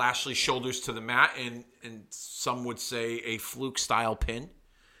covered Lashley's shoulders to the mat, and some would say a fluke-style pin.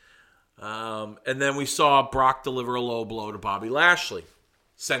 And then we saw Brock deliver a low blow to Bobby Lashley,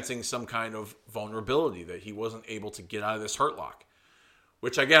 sensing some kind of vulnerability that he wasn't able to get out of this Hurt Lock,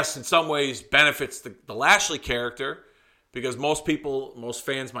 which I guess in some ways benefits the Lashley character, because most people, most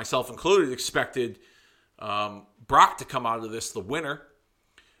fans, myself included, expected Brock to come out of this the winner.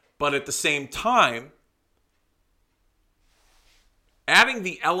 But at the same time, adding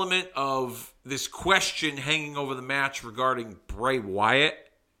the element of this question hanging over the match regarding Bray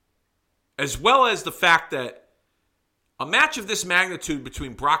Wyatt, as well as the fact that a match of this magnitude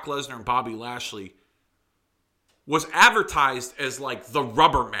between Brock Lesnar and Bobby Lashley was advertised as like the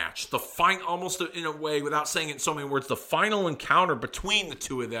rubber match, almost in a way, without saying it in so many words, the final encounter between the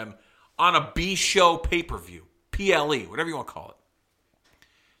two of them on a B-show pay-per-view, PLE, whatever you want to call it.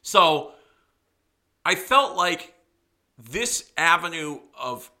 So I felt like this avenue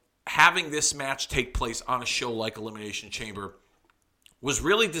of having this match take place on a show like Elimination Chamber was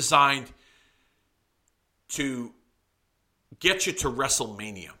really designed to get you to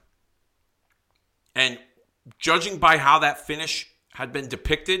WrestleMania. And judging by how that finish had been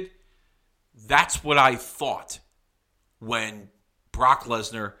depicted, that's what I thought when Brock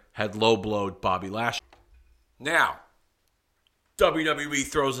Lesnar had low-blowed Bobby Lashley. Now, WWE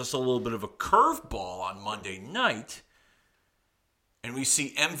throws us a little bit of a curveball on Monday night, and we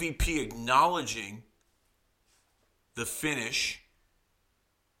see MVP acknowledging the finish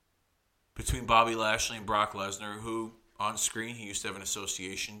between Bobby Lashley and Brock Lesnar, who, on screen, he used to have an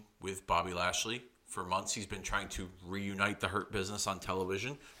association with Bobby Lashley. For months, he's been trying to reunite the Hurt Business on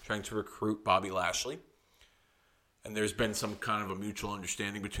television, trying to recruit Bobby Lashley. And there's been some kind of a mutual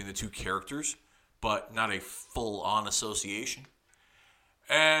understanding between the two characters, but not a full-on association.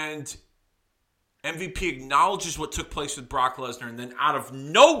 And MVP acknowledges what took place with Brock Lesnar, and then out of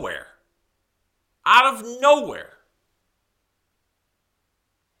nowhere,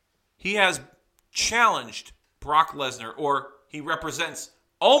 he has challenged Brock Lesnar, or he represents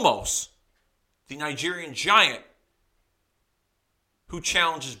Omos, the Nigerian giant, who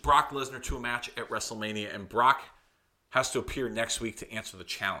challenges Brock Lesnar to a match at WrestleMania, and Brock has to appear next week to answer the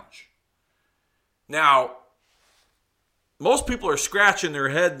challenge. Now, most people are scratching their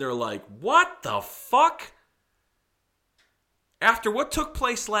head and they're like, what the fuck? After what took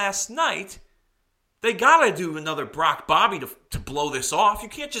place last night, they got to do another Brock Bobby to blow this off. You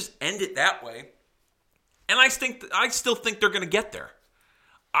can't just end it that way. And I still think they're going to get there.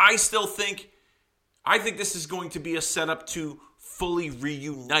 I think this is going to be a setup to fully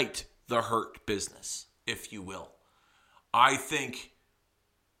reunite the Hurt Business, if you will. I think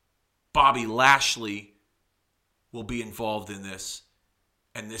Bobby Lashley will be involved in this,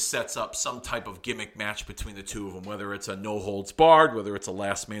 and this sets up some type of gimmick match between the two of them, whether it's a no-holds-barred, whether it's a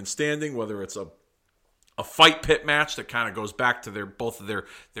last man standing, whether it's a fight pit match that kind of goes back to both of their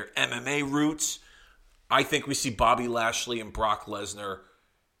MMA roots. I think we see Bobby Lashley and Brock Lesnar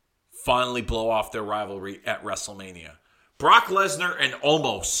finally blow off their rivalry at WrestleMania. Brock Lesnar and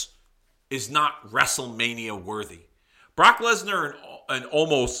Omos is not WrestleMania worthy. Brock Lesnar and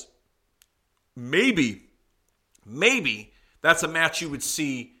Omos, maybe that's a match you would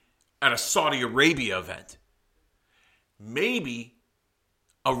see at a Saudi Arabia event. Maybe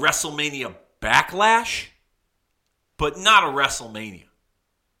a WrestleMania Backlash, but not a WrestleMania.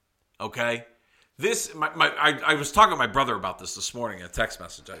 Okay? I was talking to my brother about this morning in a text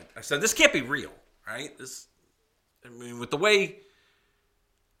message. I said, this can't be real, right? With the way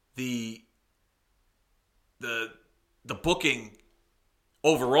the booking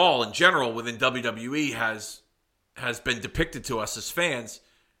overall in general within WWE has been depicted to us as fans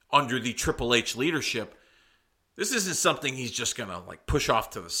under the Triple H leadership, this isn't something he's just going to like push off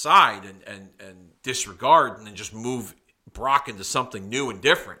to the side and disregard and then just move Brock into something new and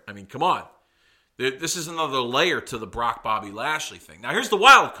different. I mean, come on. This is another layer to the Brock Bobby Lashley thing. Now, here's the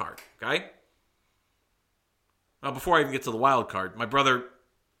wild card, okay? Now, before I even get to the wild card, my brother,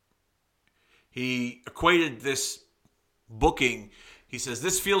 he equated this booking. He says,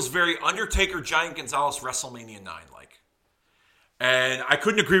 this feels very Undertaker, Giant Gonzalez, WrestleMania 9 like. And I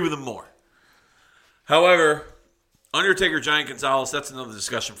couldn't agree with him more. However, Undertaker, Giant Gonzalez, that's another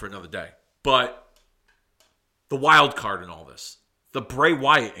discussion for another day. But the wild card in all this, the Bray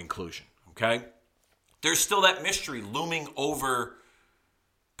Wyatt inclusion, okay? There's still that mystery looming over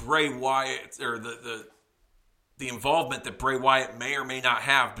Bray Wyatt, or the involvement that Bray Wyatt may or may not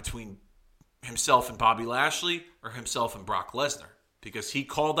have between himself and Bobby Lashley or himself and Brock Lesnar, because he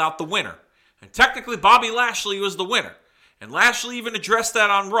called out the winner. And technically, Bobby Lashley was the winner. And Lashley even addressed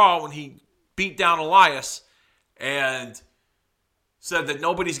that on Raw when he beat down Elias and said that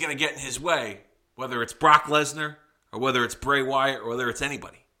nobody's going to get in his way, whether it's Brock Lesnar or whether it's Bray Wyatt or whether it's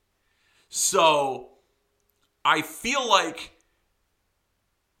anybody. So I feel like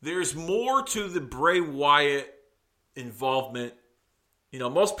there's more to the Bray Wyatt involvement. You know,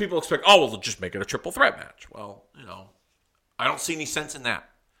 most people expect, oh, well, they'll just make it a triple threat match. Well, you know, I don't see any sense in that.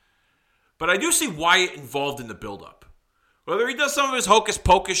 But I do see Wyatt involved in the build-up. Whether he does some of his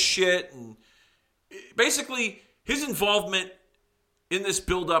hocus-pocus shit, and basically his involvement in this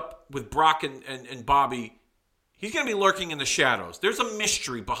build-up with Brock and Bobby, he's going to be lurking in the shadows. There's a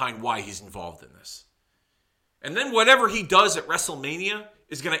mystery behind why he's involved in this. And then whatever he does at WrestleMania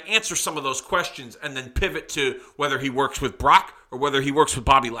is going to answer some of those questions and then pivot to whether he works with Brock or whether he works with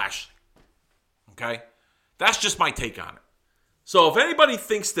Bobby Lashley. Okay? That's just my take on it. So if anybody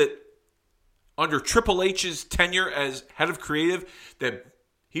thinks that under Triple H's tenure as head of creative that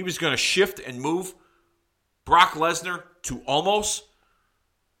he was going to shift and move Brock Lesnar to Omos,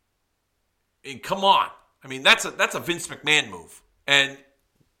 I mean, come on. I mean, that's a Vince McMahon move. And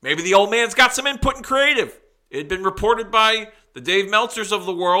maybe the old man's got some input in creative. It had been reported by the Dave Meltzers of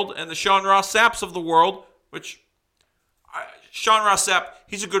the world and the Sean Ross Sapps of the world, which Sean Ross Sapp,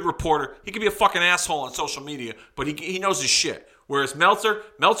 he's a good reporter. He can be a fucking asshole on social media, but he knows his shit. Whereas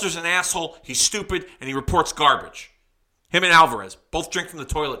Meltzer's an asshole, he's stupid, and he reports garbage. Him and Alvarez both drink from the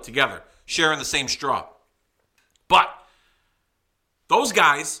toilet together, sharing the same straw. But those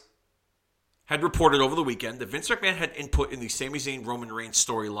guys had reported over the weekend that Vince McMahon had input in the Sami Zayn Roman Reigns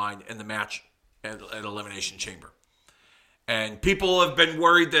storyline in the match at Elimination Chamber. And people have been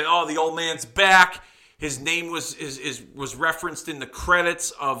worried that, oh, the old man's back. His name was referenced in the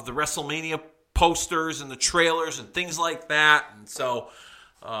credits of the WrestleMania posters and the trailers and things like that. And so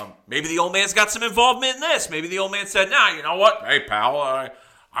maybe the old man's got some involvement in this. Maybe the old man said, nah, you know what? Hey, pal, I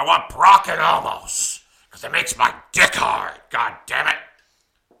want Brock and Omos because it makes my dick hard. God damn it.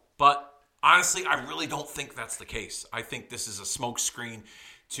 But honestly, I really don't think that's the case. I think this is a smokescreen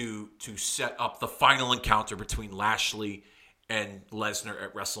to set up the final encounter between Lashley and Lesnar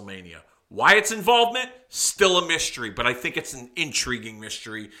at WrestleMania. Wyatt's involvement, still a mystery, but I think it's an intriguing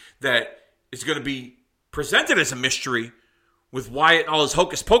mystery that is going to be presented as a mystery with Wyatt and all his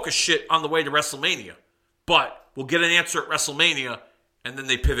hocus-pocus shit on the way to WrestleMania. But we'll get an answer at WrestleMania, and then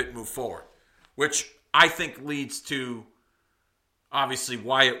they pivot and move forward, which I think leads to, obviously,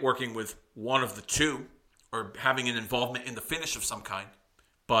 Wyatt working with one of the two or having an involvement in the finish of some kind.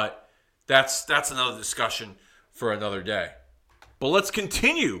 But that's another discussion for another day. But let's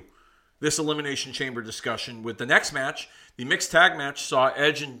continue this Elimination Chamber discussion with the next match. The mixed tag match saw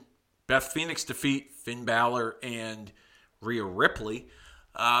Edge and Beth Phoenix defeat Finn Balor and Rhea Ripley.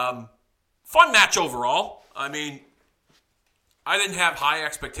 Fun match overall. I mean, I didn't have high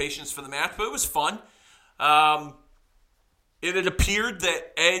expectations for the match, but it was fun. It had appeared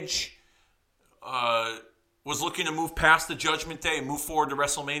that Edge was looking to move past the Judgment Day and move forward to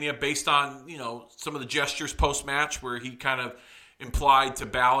WrestleMania based on, you know, some of the gestures post-match where he kind of implied to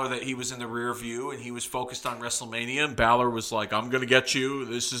Balor that he was in the rear view and he was focused on WrestleMania, and Balor was like, I'm going to get you.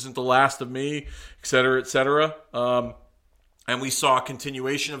 This isn't the last of me, et cetera, et cetera. And we saw a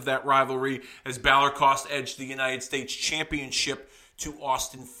continuation of that rivalry as Balor cost Edge the United States Championship to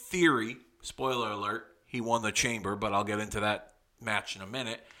Austin Theory. Spoiler alert, he won the Chamber, but I'll get into that match in a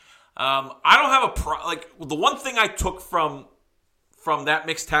minute. I don't have the one thing I took from that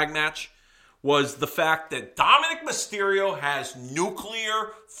mixed tag match was the fact that Dominic Mysterio has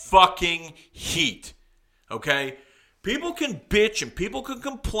nuclear fucking heat. Okay? People can bitch and people can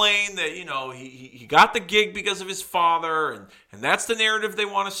complain that, you know, he got the gig because of his father, and that's the narrative they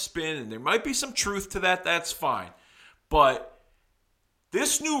want to spin, and there might be some truth to that. That's fine. But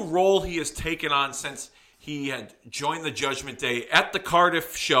this new role he has taken on since he had joined the Judgment Day at the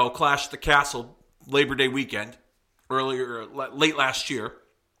Cardiff show, Clash at the Castle, Labor Day weekend, late last year.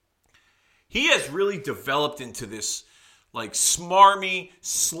 he has really developed into this like smarmy,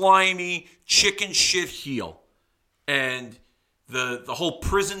 slimy, chicken shit heel. And the whole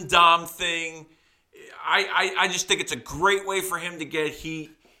prison dom thing, I just think it's a great way for him to get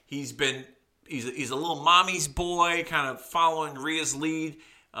heat. He's a little mommy's boy, kind of following Rhea's lead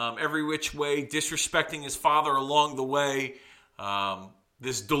every which way, disrespecting his father along the way.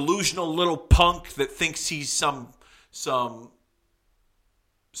 This delusional little punk that thinks he's some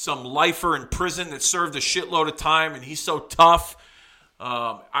lifer in prison that served a shitload of time and he's so tough.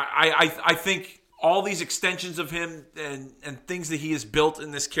 I think all these extensions of him and things that he has built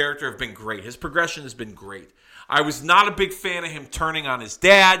in this character have been great. His progression has been great. I was not a big fan of him turning on his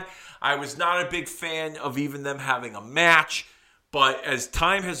dad. I was not a big fan of even them having a match. But as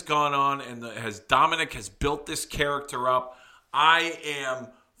time has gone on and as Dominic has built this character up, I am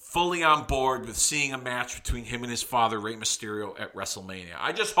fully on board with seeing a match between him and his father, Rey Mysterio, at WrestleMania.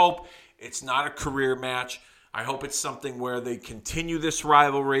 I just hope it's not a career match. I hope it's something where they continue this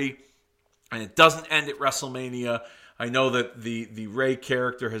rivalry and it doesn't end at WrestleMania. I know that the Rey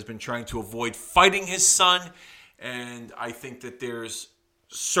character has been trying to avoid fighting his son, and I think that there's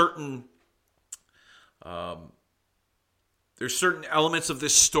certain elements of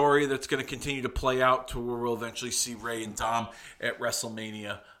this story that's going to continue to play out to where we'll eventually see Rey and Dom at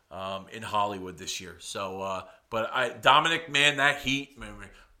WrestleMania in Hollywood this year. So, Dominic, man, that heat, man,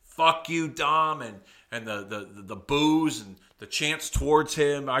 fuck you, Dom, and the boos and the chants towards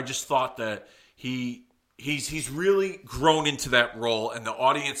him. I just thought that he's really grown into that role, and the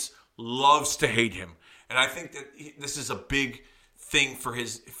audience loves to hate him. And I think that this is a big thing for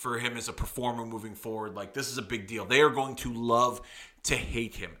him as a performer moving forward. Like, this is a big deal. They are going to love to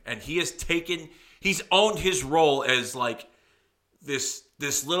hate him, and he's owned his role as like this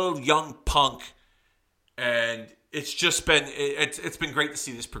little young punk, and it's just been it's been great to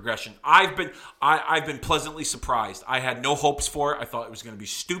see this progression. I've been pleasantly surprised. I had no hopes for it. I thought it was going to be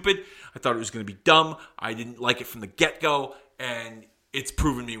stupid. I thought it was going to be dumb. I didn't like it from the get-go, and it's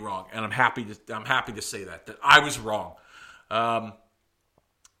proven me wrong. And I'm happy to say that I was wrong.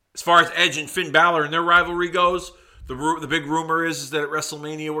 As far as Edge and Finn Balor and their rivalry goes, the big rumor is that at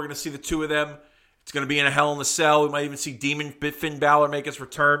WrestleMania we're going to see the two of them. It's going to be in a Hell in a Cell. We might even see Demon Finn Balor make his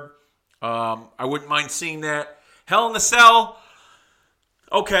return. I wouldn't mind seeing that. Hell in a Cell,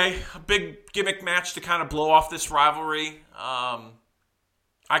 okay, a big gimmick match to kind of blow off this rivalry.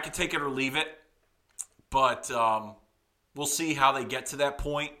 I could take it or leave it, but we'll see how they get to that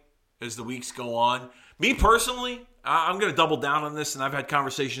point as the weeks go on. Me personally, I'm going to double down on this, and I've had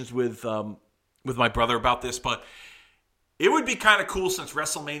conversations with my brother about this, but it would be kind of cool since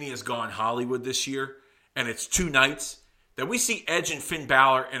WrestleMania has gone Hollywood this year, and it's 2 nights, that we see Edge and Finn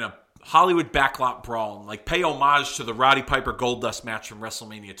Balor in a Hollywood backlot brawl and like pay homage to the Roddy Piper Goldust match from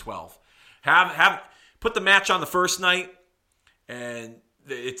WrestleMania 12. Have put the match on the first night, and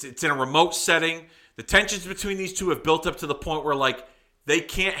it's in a remote setting. The tensions between these two have built up to the point where like they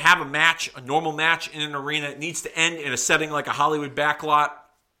can't have a normal match in an arena. It needs to end in a setting like a Hollywood backlot.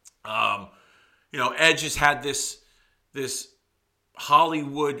 Edge has had this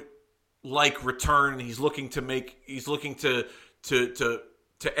Hollywood-like return. He's looking to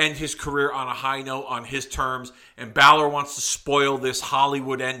end his career on a high note on his terms, and Balor wants to spoil this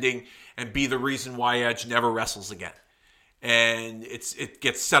Hollywood ending and be the reason why Edge never wrestles again. And it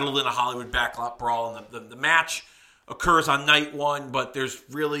gets settled in a Hollywood backlot brawl, and the match occurs on night 1, but there's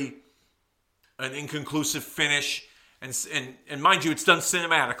really an inconclusive finish. And mind you, it's done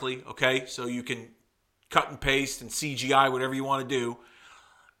cinematically, okay? So you can cut and paste and CGI, whatever you want to do.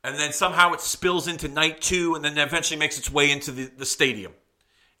 And then somehow it spills into night 2, and then eventually makes its way into the stadium.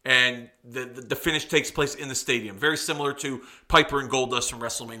 And the finish takes place in the stadium. Very similar to Piper and Goldust from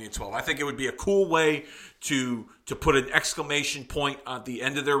WrestleMania 12. I think it would be a cool way to put an exclamation point at the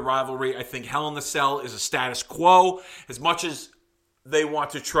end of their rivalry. I think Hell in a Cell is a status quo. As much as they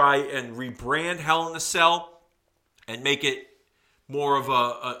want to try and rebrand Hell in a Cell and make it more of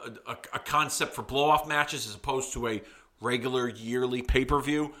a concept for blow-off matches as opposed to a regular yearly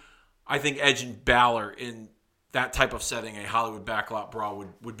pay-per-view, I think Edge and Balor in that type of setting, a Hollywood backlot brawl,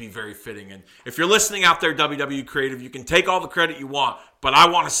 would be very fitting. And if you're listening out there, WWE Creative, you can take all the credit you want, but I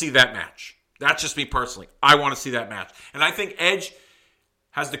want to see that match. That's just me personally. I want to see that match. And I think Edge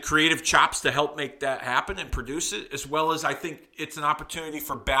has the creative chops to help make that happen and produce it, as well as I think it's an opportunity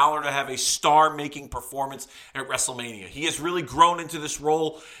for Balor to have a star-making performance at WrestleMania. He has really grown into this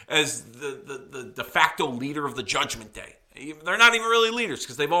role as the de facto leader of the Judgment Day. They're not even really leaders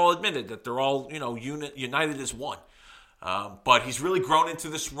because they've all admitted that they're all, united as one. But he's really grown into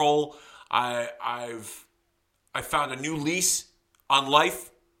this role. I found a new lease on life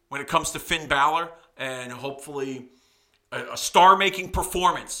when it comes to Finn Balor, and hopefully a star-making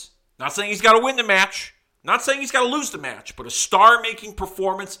performance. Not saying he's got to win the match. Not saying he's got to lose the match, but a star-making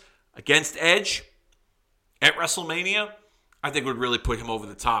performance against Edge at WrestleMania, I think would really put him over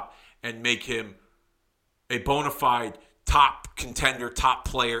the top and make him a bona fide top contender, top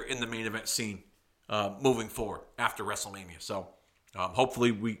player in the main event scene moving forward after WrestleMania. So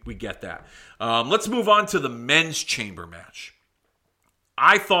hopefully we get that. Let's move on to the men's chamber match.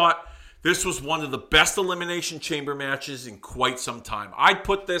 I thought this was one of the best Elimination Chamber matches in quite some time. I'd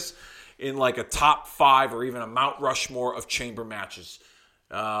put this in like a top 5 or even a Mount Rushmore of chamber matches.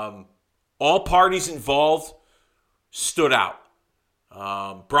 All parties involved stood out.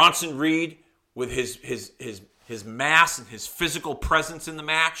 Bronson Reed with his mass and his physical presence in the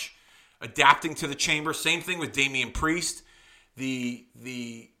match, adapting to the chamber. Same thing with Damian Priest. The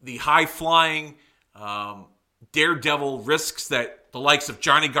high-flying daredevil risks that the likes of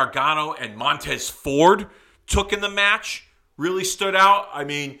Johnny Gargano and Montez Ford took in the match really stood out. I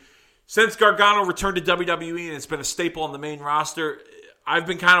mean, since Gargano returned to WWE and it's been a staple on the main roster, I've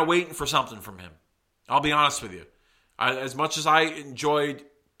been kind of waiting for something from him. I'll be honest with you. As much as I enjoyed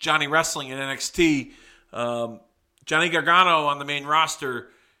Johnny wrestling in NXT, Johnny Gargano on the main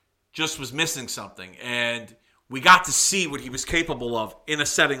roster just was missing something. And we got to see what he was capable of in a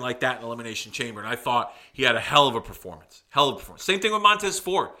setting like that in Elimination Chamber. And I thought he had a hell of a performance. Same thing with Montez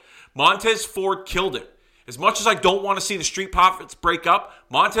Ford. Montez Ford killed it. As much as I don't want to see the Street Profits break up,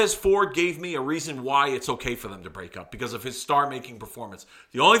 Montez Ford gave me a reason why it's okay for them to break up because of his star-making performance.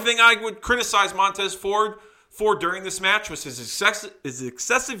 The only thing I would criticize Montez Ford for during this match was his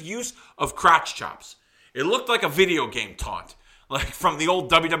excessive use of crotch chops. It looked like a video game taunt, like from the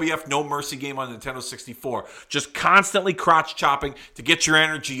old WWF No Mercy game on Nintendo 64. Just constantly crotch chopping to get your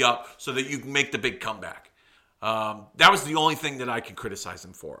energy up so that you can make the big comeback. That was the only thing that I can criticize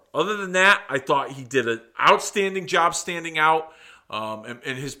him for. Other than that, I thought he did an outstanding job standing out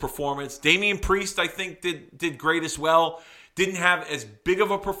in his performance. Damian Priest, I think, did great as well. Didn't have as big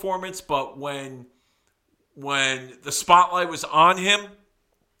of a performance, but when the spotlight was on him,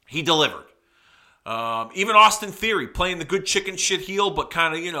 he delivered. Even Austin Theory playing the good chicken shit heel, but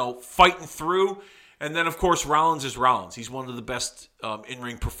kind of, fighting through. And then, of course, Rollins is Rollins. He's one of the best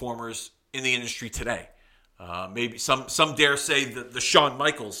in-ring performers in the industry today. Maybe some dare say the Shawn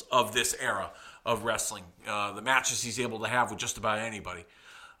Michaels of this era of wrestling. The matches he's able to have with just about anybody.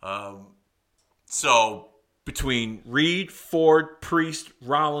 So between Reed, Ford, Priest,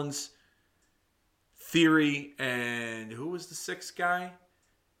 Rollins, Theory, and who was the sixth guy?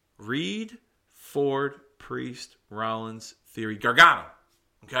 Reed, Ford, Priest, Rollins, Theory, Gargano.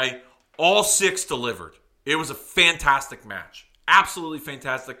 Okay? All 6 delivered. It was a fantastic match. Absolutely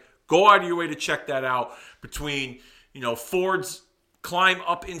fantastic. Go out of your way to check that out. Between, Ford's climb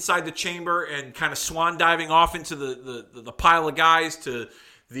up inside the chamber and kind of swan diving off into the pile of guys to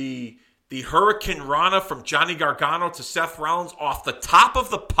the Hurricane Rana from Johnny Gargano to Seth Rollins off the top of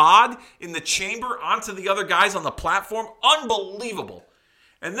the pod in the chamber onto the other guys on the platform. Unbelievable.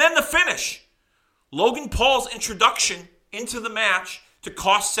 And then the finish. Logan Paul's introduction into the match to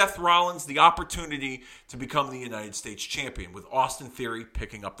cost Seth Rollins the opportunity to become the United States champion, with Austin Theory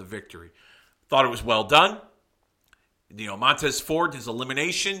picking up the victory. Thought it was well done. Montez Ford, his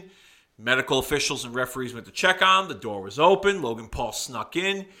elimination, medical officials and referees went to check on. The door was open. Logan Paul snuck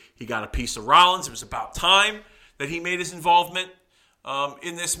in. He got a piece of Rollins. It was about time that he made his involvement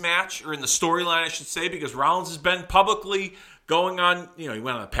in this match, or in the storyline, I should say, because Rollins has been publicly going on, he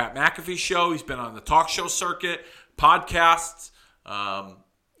went on the Pat McAfee show. He's been on the talk show circuit, podcasts, on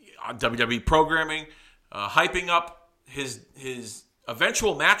WWE programming, hyping up his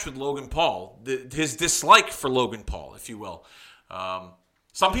eventual match with Logan Paul, his dislike for Logan Paul, if you will.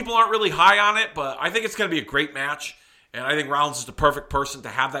 Some people aren't really high on it, but I think it's going to be a great match, and I think Rollins is the perfect person to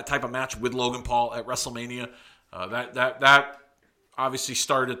have that type of match with Logan Paul at WrestleMania. That obviously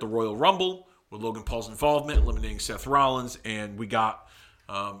started at the Royal Rumble with Logan Paul's involvement, eliminating Seth Rollins, and we got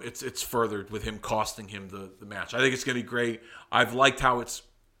it's furthered with him costing him the match. I think it's going to be great. I've liked how it's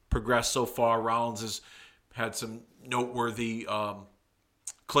progressed so far. Rollins has had some noteworthy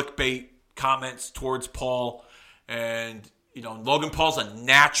clickbait comments towards Paul, and Logan Paul's a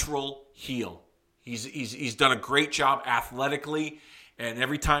natural heel. He's done a great job athletically, and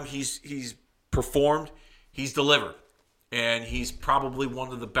every time he's performed, he's delivered. And he's probably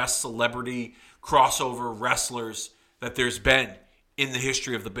one of the best celebrity crossover wrestlers that there's been in the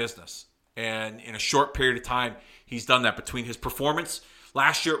history of the business. And in a short period of time, he's done that. Between his performance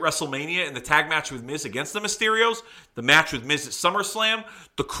last year at WrestleMania in the tag match with Miz against the Mysterios, the match with Miz at SummerSlam,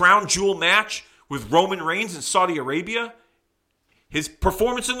 the crown jewel match with Roman Reigns in Saudi Arabia, his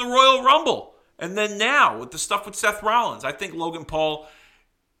performance in the Royal Rumble. And then now with the stuff with Seth Rollins, I think Logan Paul,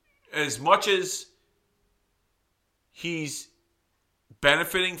 as much as he's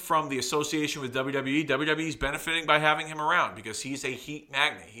benefiting from the association with WWE, WWE's benefiting by having him around because he's a heat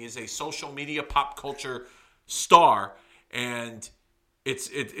magnet. He is a social media pop culture star, and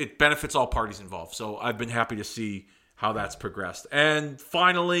it benefits all parties involved. So I've been happy to see how that's progressed. And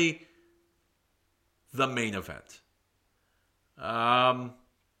finally, the main event. I'm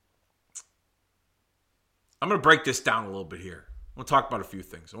going to break this down a little bit here. I want to talk about a few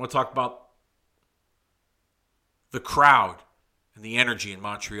things. I want to talk about the crowd and the energy in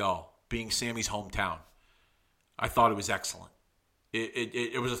Montreal being Sammy's hometown. I thought it was excellent.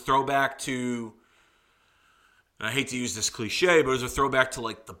 It was a throwback to, and I hate to use this cliche, but it was a throwback to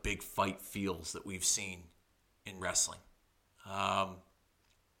like the big fight feels that we've seen in wrestling.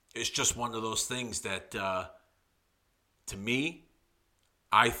 It's just one of those things that, to me,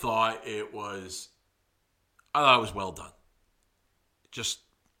 I thought it was well done. Just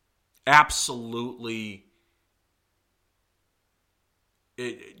absolutely,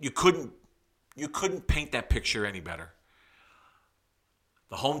 you couldn't paint that picture any better.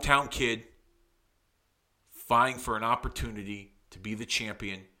 The hometown kid vying for an opportunity to be the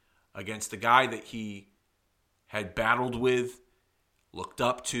champion against the guy that he had battled with, looked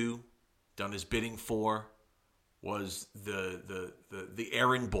up to, done his bidding for, was the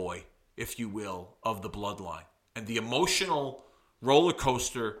errand boy, if you will, of the bloodline. And the emotional roller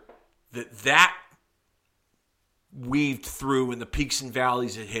coaster that weaved through and the peaks and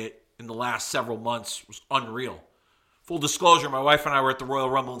valleys it hit in the last several months was unreal. Full disclosure, my wife and I were at the Royal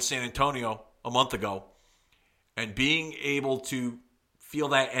Rumble in San Antonio a month ago, and being able to feel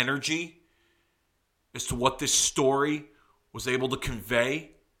that energy as to what this story was able to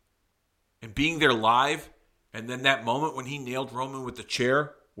convey, and being there live, and then that moment when he nailed Roman with the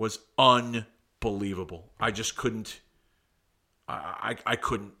chair was unbelievable. I just couldn't. I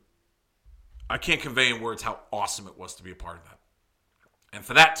couldn't. I can't convey in words how awesome it was to be a part of that. And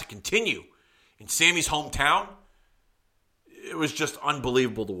for that to continue in Sammy's hometown, it was just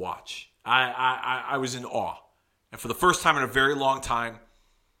unbelievable to watch. I was in awe. And for the first time in a very long time,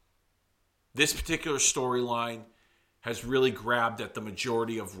 this particular storyline has really grabbed at the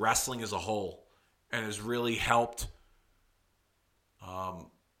majority of wrestling as a whole and has really helped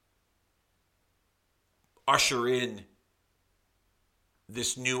usher in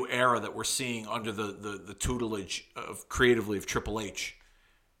this new era that we're seeing under the tutelage of creatively of Triple H.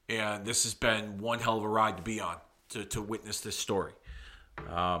 And this has been one hell of a ride to be on, to witness this story.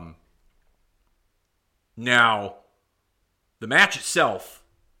 Now, the match itself,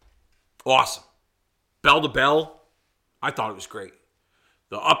 awesome. Bell to bell, I thought it was great.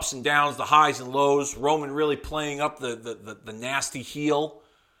 The ups and downs, the highs and lows, Roman really playing up the nasty heel.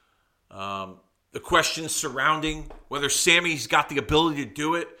 The questions surrounding whether Sammy's got the ability to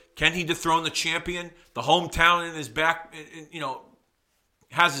do it. Can he dethrone the champion? The hometown in his back,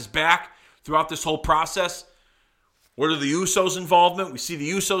 has his back throughout this whole process. What are the Usos' involvement? We see the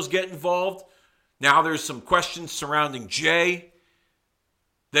Usos get involved. Now there's some questions surrounding Jay.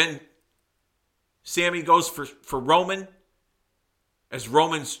 Then Sammy goes for Roman, as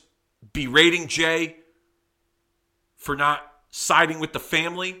Roman's berating Jay for not siding with the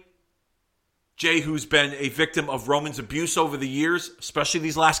family. Jay, who's been a victim of Roman's abuse over the years, especially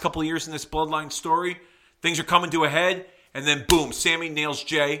these last couple of years in this bloodline story. Things are coming to a head, and then boom, Sammy nails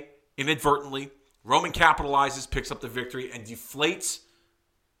Jay inadvertently. Roman capitalizes, picks up the victory, and deflates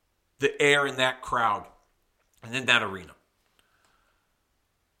the air in that crowd and in that arena.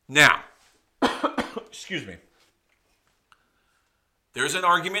 Now, excuse me. There's an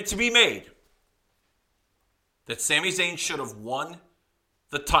argument to be made that Sami Zayn should have won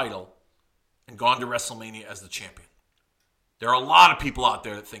the title and gone to WrestleMania as the champion. There are a lot of people out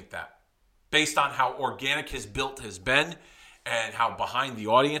there that think that, based on how organic his build has been and how behind the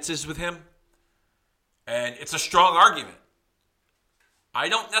audience is with him. And it's a strong argument. I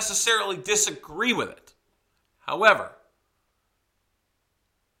don't necessarily disagree with it. However,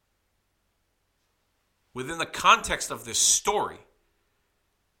 within the context of this story,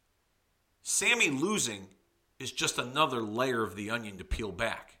 Sammy losing is just another layer of the onion to peel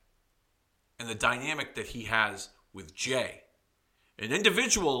back. And the dynamic that he has with Jay, an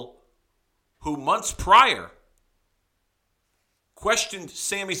individual who months prior questioned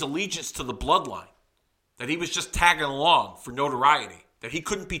Sammy's allegiance to the bloodline, that he was just tagging along for notoriety, that he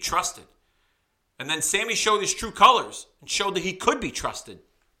couldn't be trusted. And then Sammy showed his true colors and showed that he could be trusted.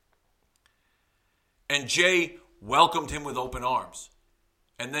 And Jay welcomed him with open arms.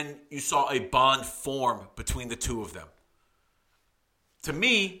 And then you saw a bond form between the two of them. to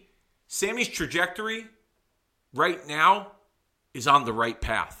me, Sammy's trajectory right now is on the right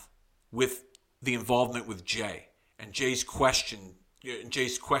path with the involvement with Jay and Jay's questioned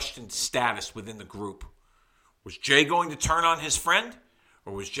status within the group. Was Jay going to turn on his friend,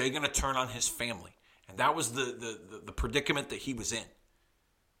 or was Jay going to turn on his family? And that was the predicament that he was in.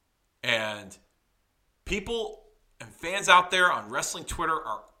 And people and fans out there on wrestling Twitter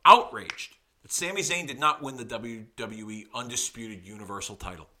are outraged that Sami Zayn did not win the WWE Undisputed Universal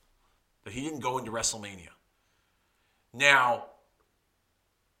title, that he didn't go into WrestleMania. Now,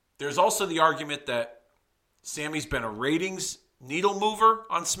 there's also the argument that Sammy's been a ratings needle mover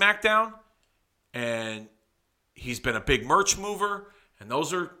on SmackDown, and he's been a big merch mover, and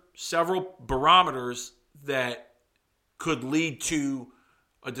those are several barometers that could lead to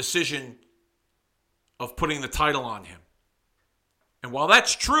a decision of putting the title on him. And while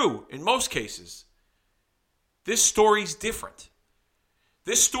that's true in most cases, this story's different.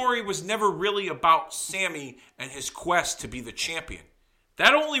 This story was never really about Sami and his quest to be the champion.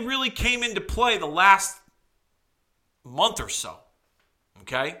 That only really came into play the last month or so.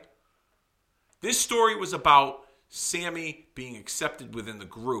 Okay? This story was about Sami being accepted within the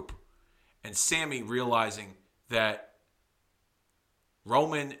group and Sami realizing that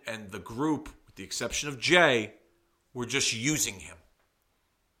Roman and the group, with the exception of Jay, were just using him.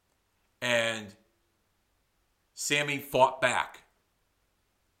 And Sami fought back.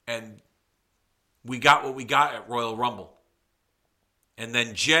 And we got what we got at Royal Rumble. And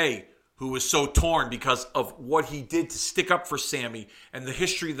then Jay, who was so torn because of what he did to stick up for Sami and the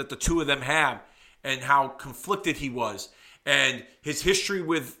history that the two of them have and how conflicted he was and his history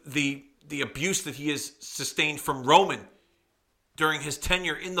with the abuse that he has sustained from Roman during his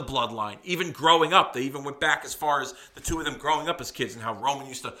tenure in the bloodline, even growing up. They even went back as far as the two of them growing up as kids and how Roman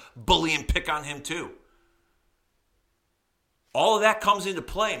used to bully and pick on him too. All of that comes into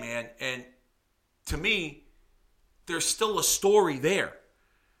play, man. And to me, there's still a story there.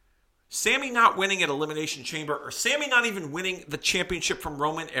 Sami not winning at Elimination Chamber, or Sami not even winning the championship from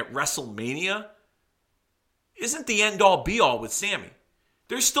Roman at WrestleMania, isn't the end-all be-all with Sami.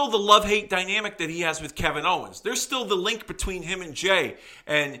 There's still the love-hate dynamic that he has with Kevin Owens. There's still the link between him and Jay.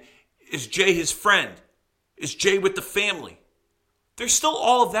 And is Jay his friend? Is Jay with the family? There's still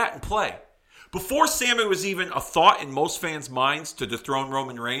all of that in play. Before Sami was even a thought in most fans' minds to dethrone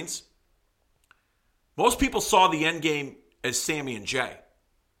Roman Reigns, most people saw the end game as Sami and Jay,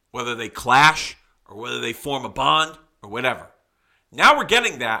 whether they clash or whether they form a bond or whatever. Now we're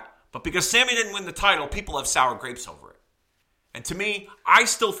getting that, but because Sami didn't win the title, people have sour grapes over it. And to me, I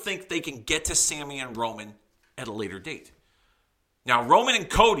still think they can get to Sami and Roman at a later date. Now, Roman and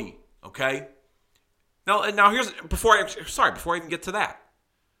Cody, okay? Now here's before I even get to that.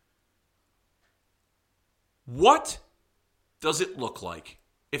 What does it look like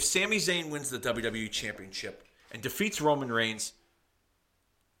if Sami Zayn wins the WWE Championship and defeats Roman Reigns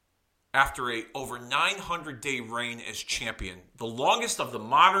after a over 900-day reign as champion, the longest of the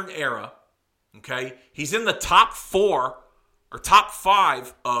modern era, okay? He's in the top 4 or top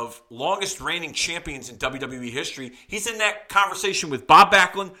 5 of longest reigning champions in WWE history. He's in that conversation with Bob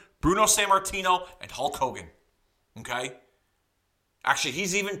Backlund, Bruno Sammartino, and Hulk Hogan, okay? Actually,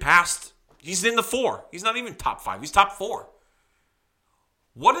 he's even past... He's in the 4. He's not even top 5. He's top 4.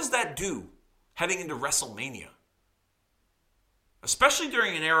 What does that do heading into WrestleMania? Especially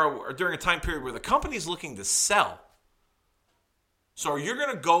during an era or during a time period where the company's looking to sell. So are you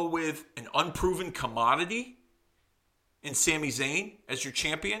going to go with an unproven commodity in Sami Zayn as your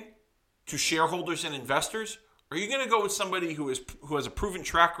champion to shareholders and investors? Or are you going to go with somebody who has a proven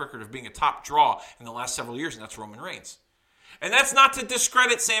track record of being a top draw in the last several years, and that's Roman Reigns? And that's not to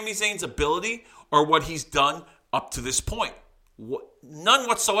discredit Sami Zayn's ability or what he's done up to this point. None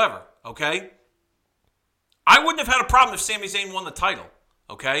whatsoever, okay? I wouldn't have had a problem if Sami Zayn won the title,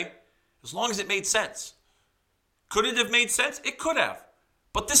 okay? As long as it made sense. Could it have made sense? It could have.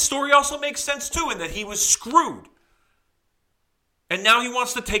 But this story also makes sense too, in that he was screwed. And now he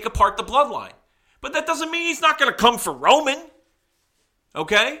wants to take apart the bloodline. But that doesn't mean he's not going to come for Roman,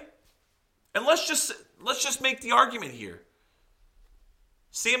 okay? And let's just make the argument here.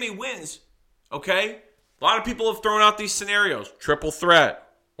 Sami wins, okay? A lot of people have thrown out these scenarios. Triple threat.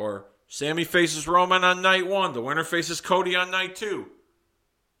 Or Sami faces Roman on night 1. The winner faces Cody on night 2.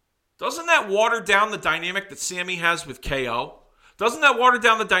 Doesn't that water down the dynamic that Sami has with KO? Doesn't that water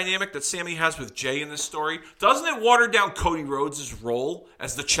down the dynamic that Sami has with Jay in this story? Doesn't it water down Cody Rhodes' role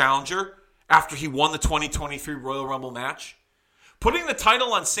as the challenger after he won the 2023 Royal Rumble match? Putting the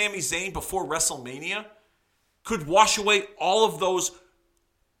title on Sami Zayn before WrestleMania could wash away all of those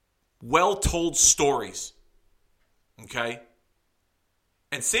well-told stories, okay?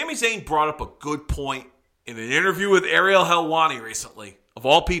 And Sami Zayn brought up a good point in an interview with Ariel Helwani recently, of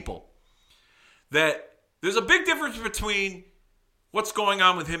all people, that there's a big difference between what's going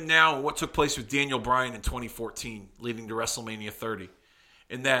on with him now and what took place with Daniel Bryan in 2014, leading to WrestleMania 30.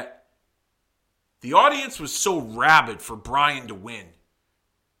 In that the audience was so rabid for Bryan to win,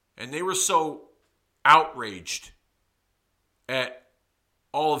 and they were so outraged at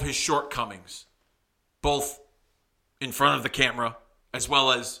all of his shortcomings, both in front of the camera as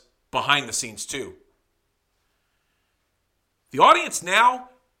well as behind the scenes too. The audience now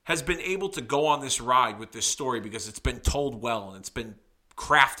has been able to go on this ride with this story because it's been told well and it's been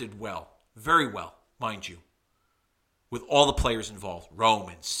crafted well, very well, mind you, with all the players involved.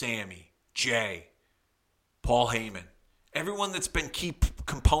 Roman, Sami, Jay, Paul Heyman, everyone that's been key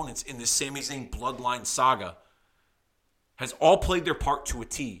components in this Sami Zayn bloodline saga has all played their part to a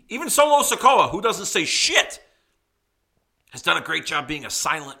T. Even Solo Sikoa, who doesn't say shit, has done a great job being a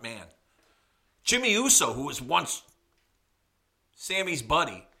silent man. Jimmy Uso, who was once Sami's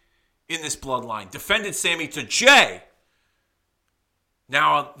buddy in this bloodline, defended Sami to Jay.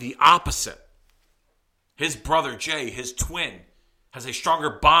 Now the opposite. His brother Jay, his twin, has a stronger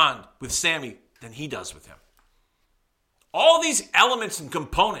bond with Sami than he does with him. All these elements and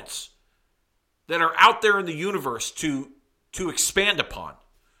components that are out there in the universe to expand upon,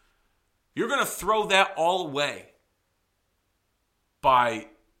 you're going to throw that all away by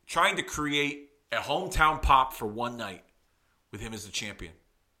trying to create a hometown pop for one night with him as the champion.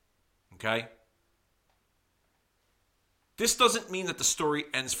 Okay? This doesn't mean that the story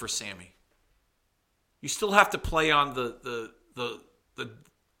ends for Sami. You still have to play on the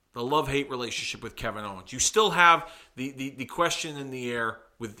love-hate relationship with Kevin Owens. You still have the question in the air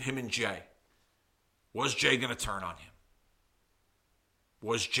with him and Jay. Was Jay going to turn on him?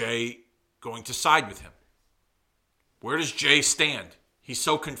 Was Jay going to side with him? Where does Jay stand? He's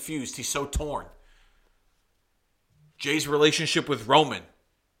so confused. He's so torn. Jay's relationship with Roman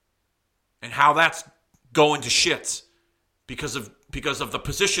and how that's going to shit because of the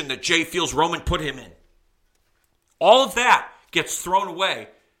position that Jay feels Roman put him in. All of that gets thrown away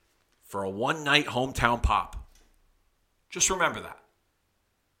for a one-night hometown pop. Just remember that.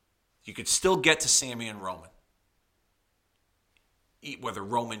 You could still get to Sami and Roman. Whether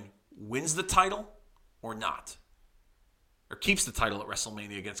Roman wins the title or not. Or keeps the title at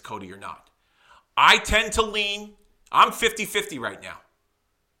WrestleMania against Cody or not. I tend to lean, I'm 50-50 right now.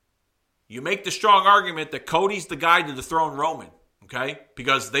 You make the strong argument that Cody's the guy to dethrone Roman, okay?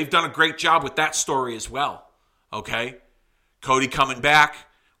 Because they've done a great job with that story as well, okay? Cody coming back,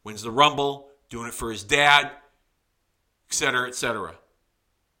 wins the Rumble, doing it for his dad, etc., etc.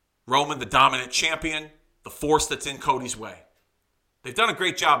 Roman, the dominant champion, the force that's in Cody's way. They've done a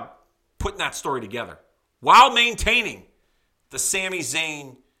great job putting that story together while maintaining the Sami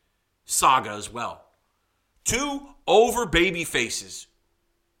Zayn saga as well. Two over baby faces,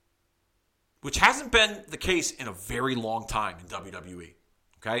 which hasn't been the case in a very long time in WWE.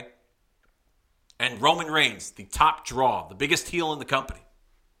 Okay? And Roman Reigns, the top draw, the biggest heel in the company.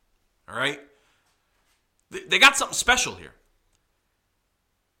 All right? They got something special here.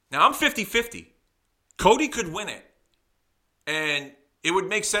 Now, I'm 50-50. Cody could win it. And it would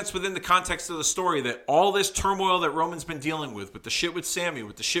make sense within the context of the story that all this turmoil that Roman's been dealing with the shit with Sami,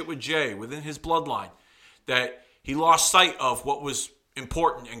 with the shit with Jay, within his bloodline, that he lost sight of what was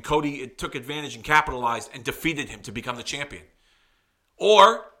important and Cody took advantage and capitalized and defeated him to become the champion.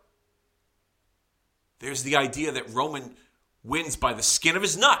 Or there's the idea that Roman wins by the skin of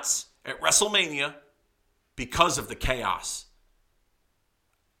his nuts at WrestleMania because of the chaos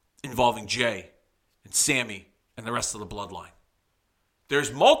involving Jay and Sami and the rest of the bloodline.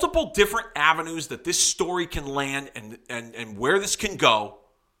 There's multiple different avenues that this story can land and where this can go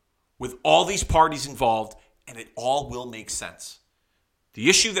with all these parties involved, and it all will make sense. The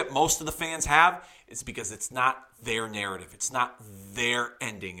issue that most of the fans have is because it's not their narrative. It's not their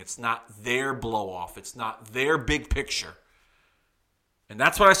ending. It's not their blow-off. It's not their big picture. And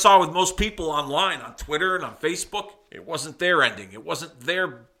that's what I saw with most people online, on Twitter and on Facebook. It wasn't their ending. It wasn't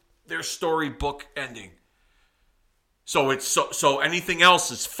their storybook ending. So anything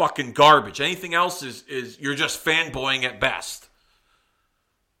else is fucking garbage. Anything else is you're just fanboying at best.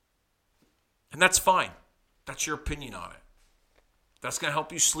 And that's fine. That's your opinion on it. If that's going to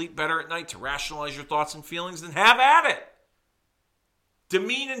help you sleep better at night to rationalize your thoughts and feelings, then have at it.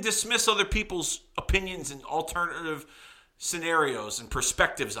 Demean and dismiss other people's opinions and alternative scenarios and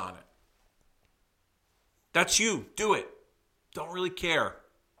perspectives on it. That's you. Do it. Don't really care.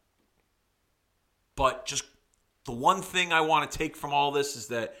 But just the one thing I want to take from all this is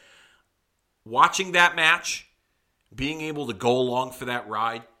that watching that match being able to go along for that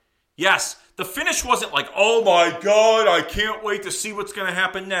ride. Yes, the finish wasn't like, oh my God, I can't wait to see what's going to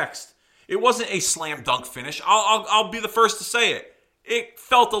happen next. It wasn't a slam dunk finish. I'll be the first to say it. It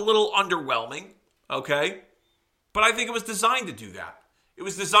felt a little underwhelming, okay? But I think it was designed to do that. It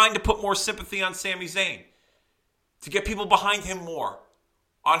was designed to put more sympathy on Sami Zayn, to get people behind him more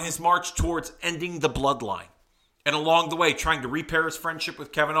on his march towards ending the bloodline. And along the way, trying to repair his friendship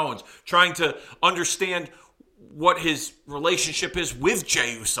with Kevin Owens, trying to understand what his relationship is with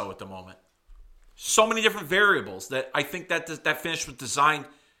Jey Uso at the moment. So many different variables that I think that finish was designed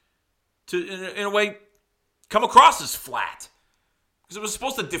to, in a way, come across as flat. Because it was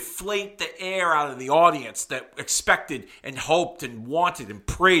supposed to deflate the air out of the audience that expected and hoped and wanted and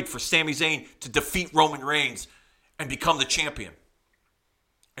prayed for Sami Zayn to defeat Roman Reigns and become the champion.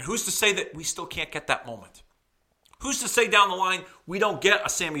 And who's to say that we still can't get that moment? Who's to say down the line we don't get a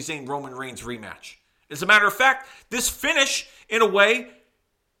Sami Zayn-Roman Reigns rematch? As a matter of fact, this finish, in a way,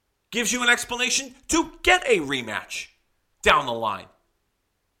 gives you an explanation to get a rematch down the line.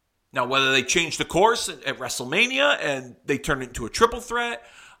 Now, whether they change the course at WrestleMania and they turn it into a triple threat,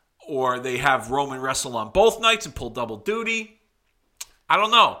 or they have Roman wrestle on both nights and pull double duty, I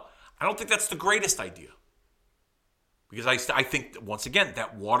don't know. I don't think that's the greatest idea. Because I think, once again,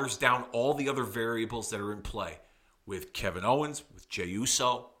 that waters down all the other variables that are in play with Kevin Owens, with Jey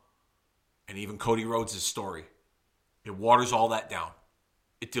Uso, and even Cody Rhodes' story. It waters all that down.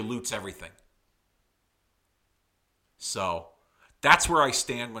 It dilutes everything. So that's where I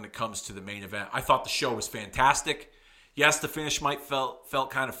stand when it comes to the main event. I thought the show was fantastic. Yes, the finish might felt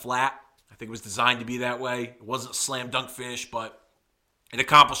kind of flat. I think it was designed to be that way. It wasn't a slam dunk finish, but it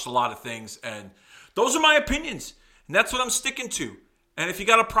accomplished a lot of things. And those are my opinions. And that's what I'm sticking to. And if you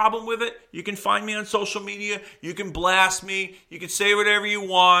got a problem with it, you can find me on social media. You can blast me. You can say whatever you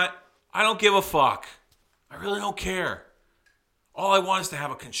want. I don't give a fuck. I really don't care. All I want is to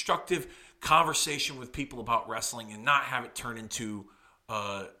have a constructive conversation with people about wrestling and not have it turn into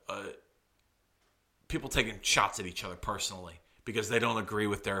people taking shots at each other personally because they don't agree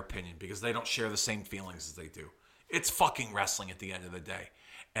with their opinion, because they don't share the same feelings as they do. It's fucking wrestling at the end of the day.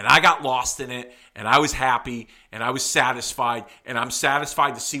 And I got lost in it, and I was happy, and I was satisfied, and I'm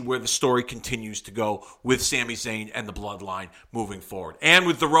satisfied to see where the story continues to go with Sami Zayn and the Bloodline moving forward, and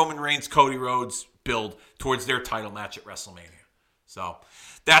with the Roman Reigns, Cody Rhodes build towards their title match at WrestleMania. So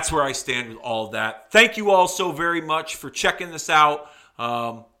that's where I stand with all of that. Thank you all so very much for checking this out.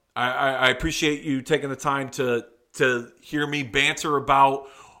 I appreciate you taking the time to hear me banter about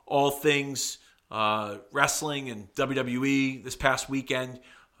all things wrestling and WWE this past weekend.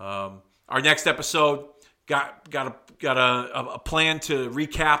 Our next episode got a plan to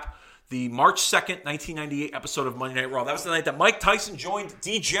recap the March 2nd, 1998 episode of Monday Night Raw. That was the night that Mike Tyson joined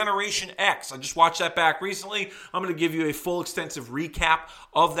D-Generation X. I just watched that back recently. I'm going to give you a full extensive recap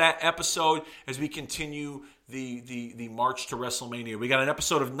of that episode as we continue the march to WrestleMania. We got an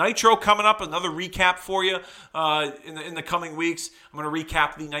episode of Nitro coming up, another recap for you in the coming weeks. I'm going to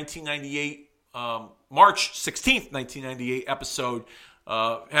recap the 1998 March 16th, 1998 episode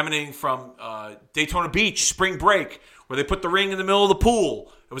emanating from Daytona Beach, spring break, where they put the ring in the middle of the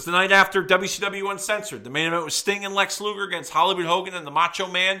pool. It was the night after WCW Uncensored. The main event was Sting and Lex Luger against Hollywood Hogan and the Macho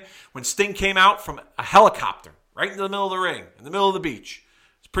Man when Sting came out from a helicopter right into the middle of the ring, in the middle of the beach.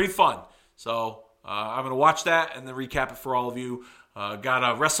 It's pretty fun. So I'm going to watch that and then recap it for all of you. Got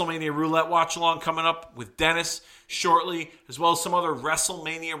a WrestleMania Roulette watch-along coming up with Dennis shortly, as well as some other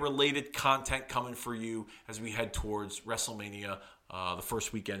WrestleMania-related content coming for you as we head towards WrestleMania the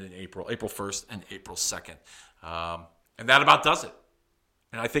first weekend in April 1st and April 2nd. And that about does it.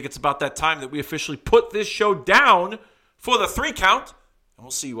 And I think it's about that time that we officially put this show down for the 3 count. And we'll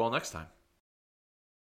see you all next time.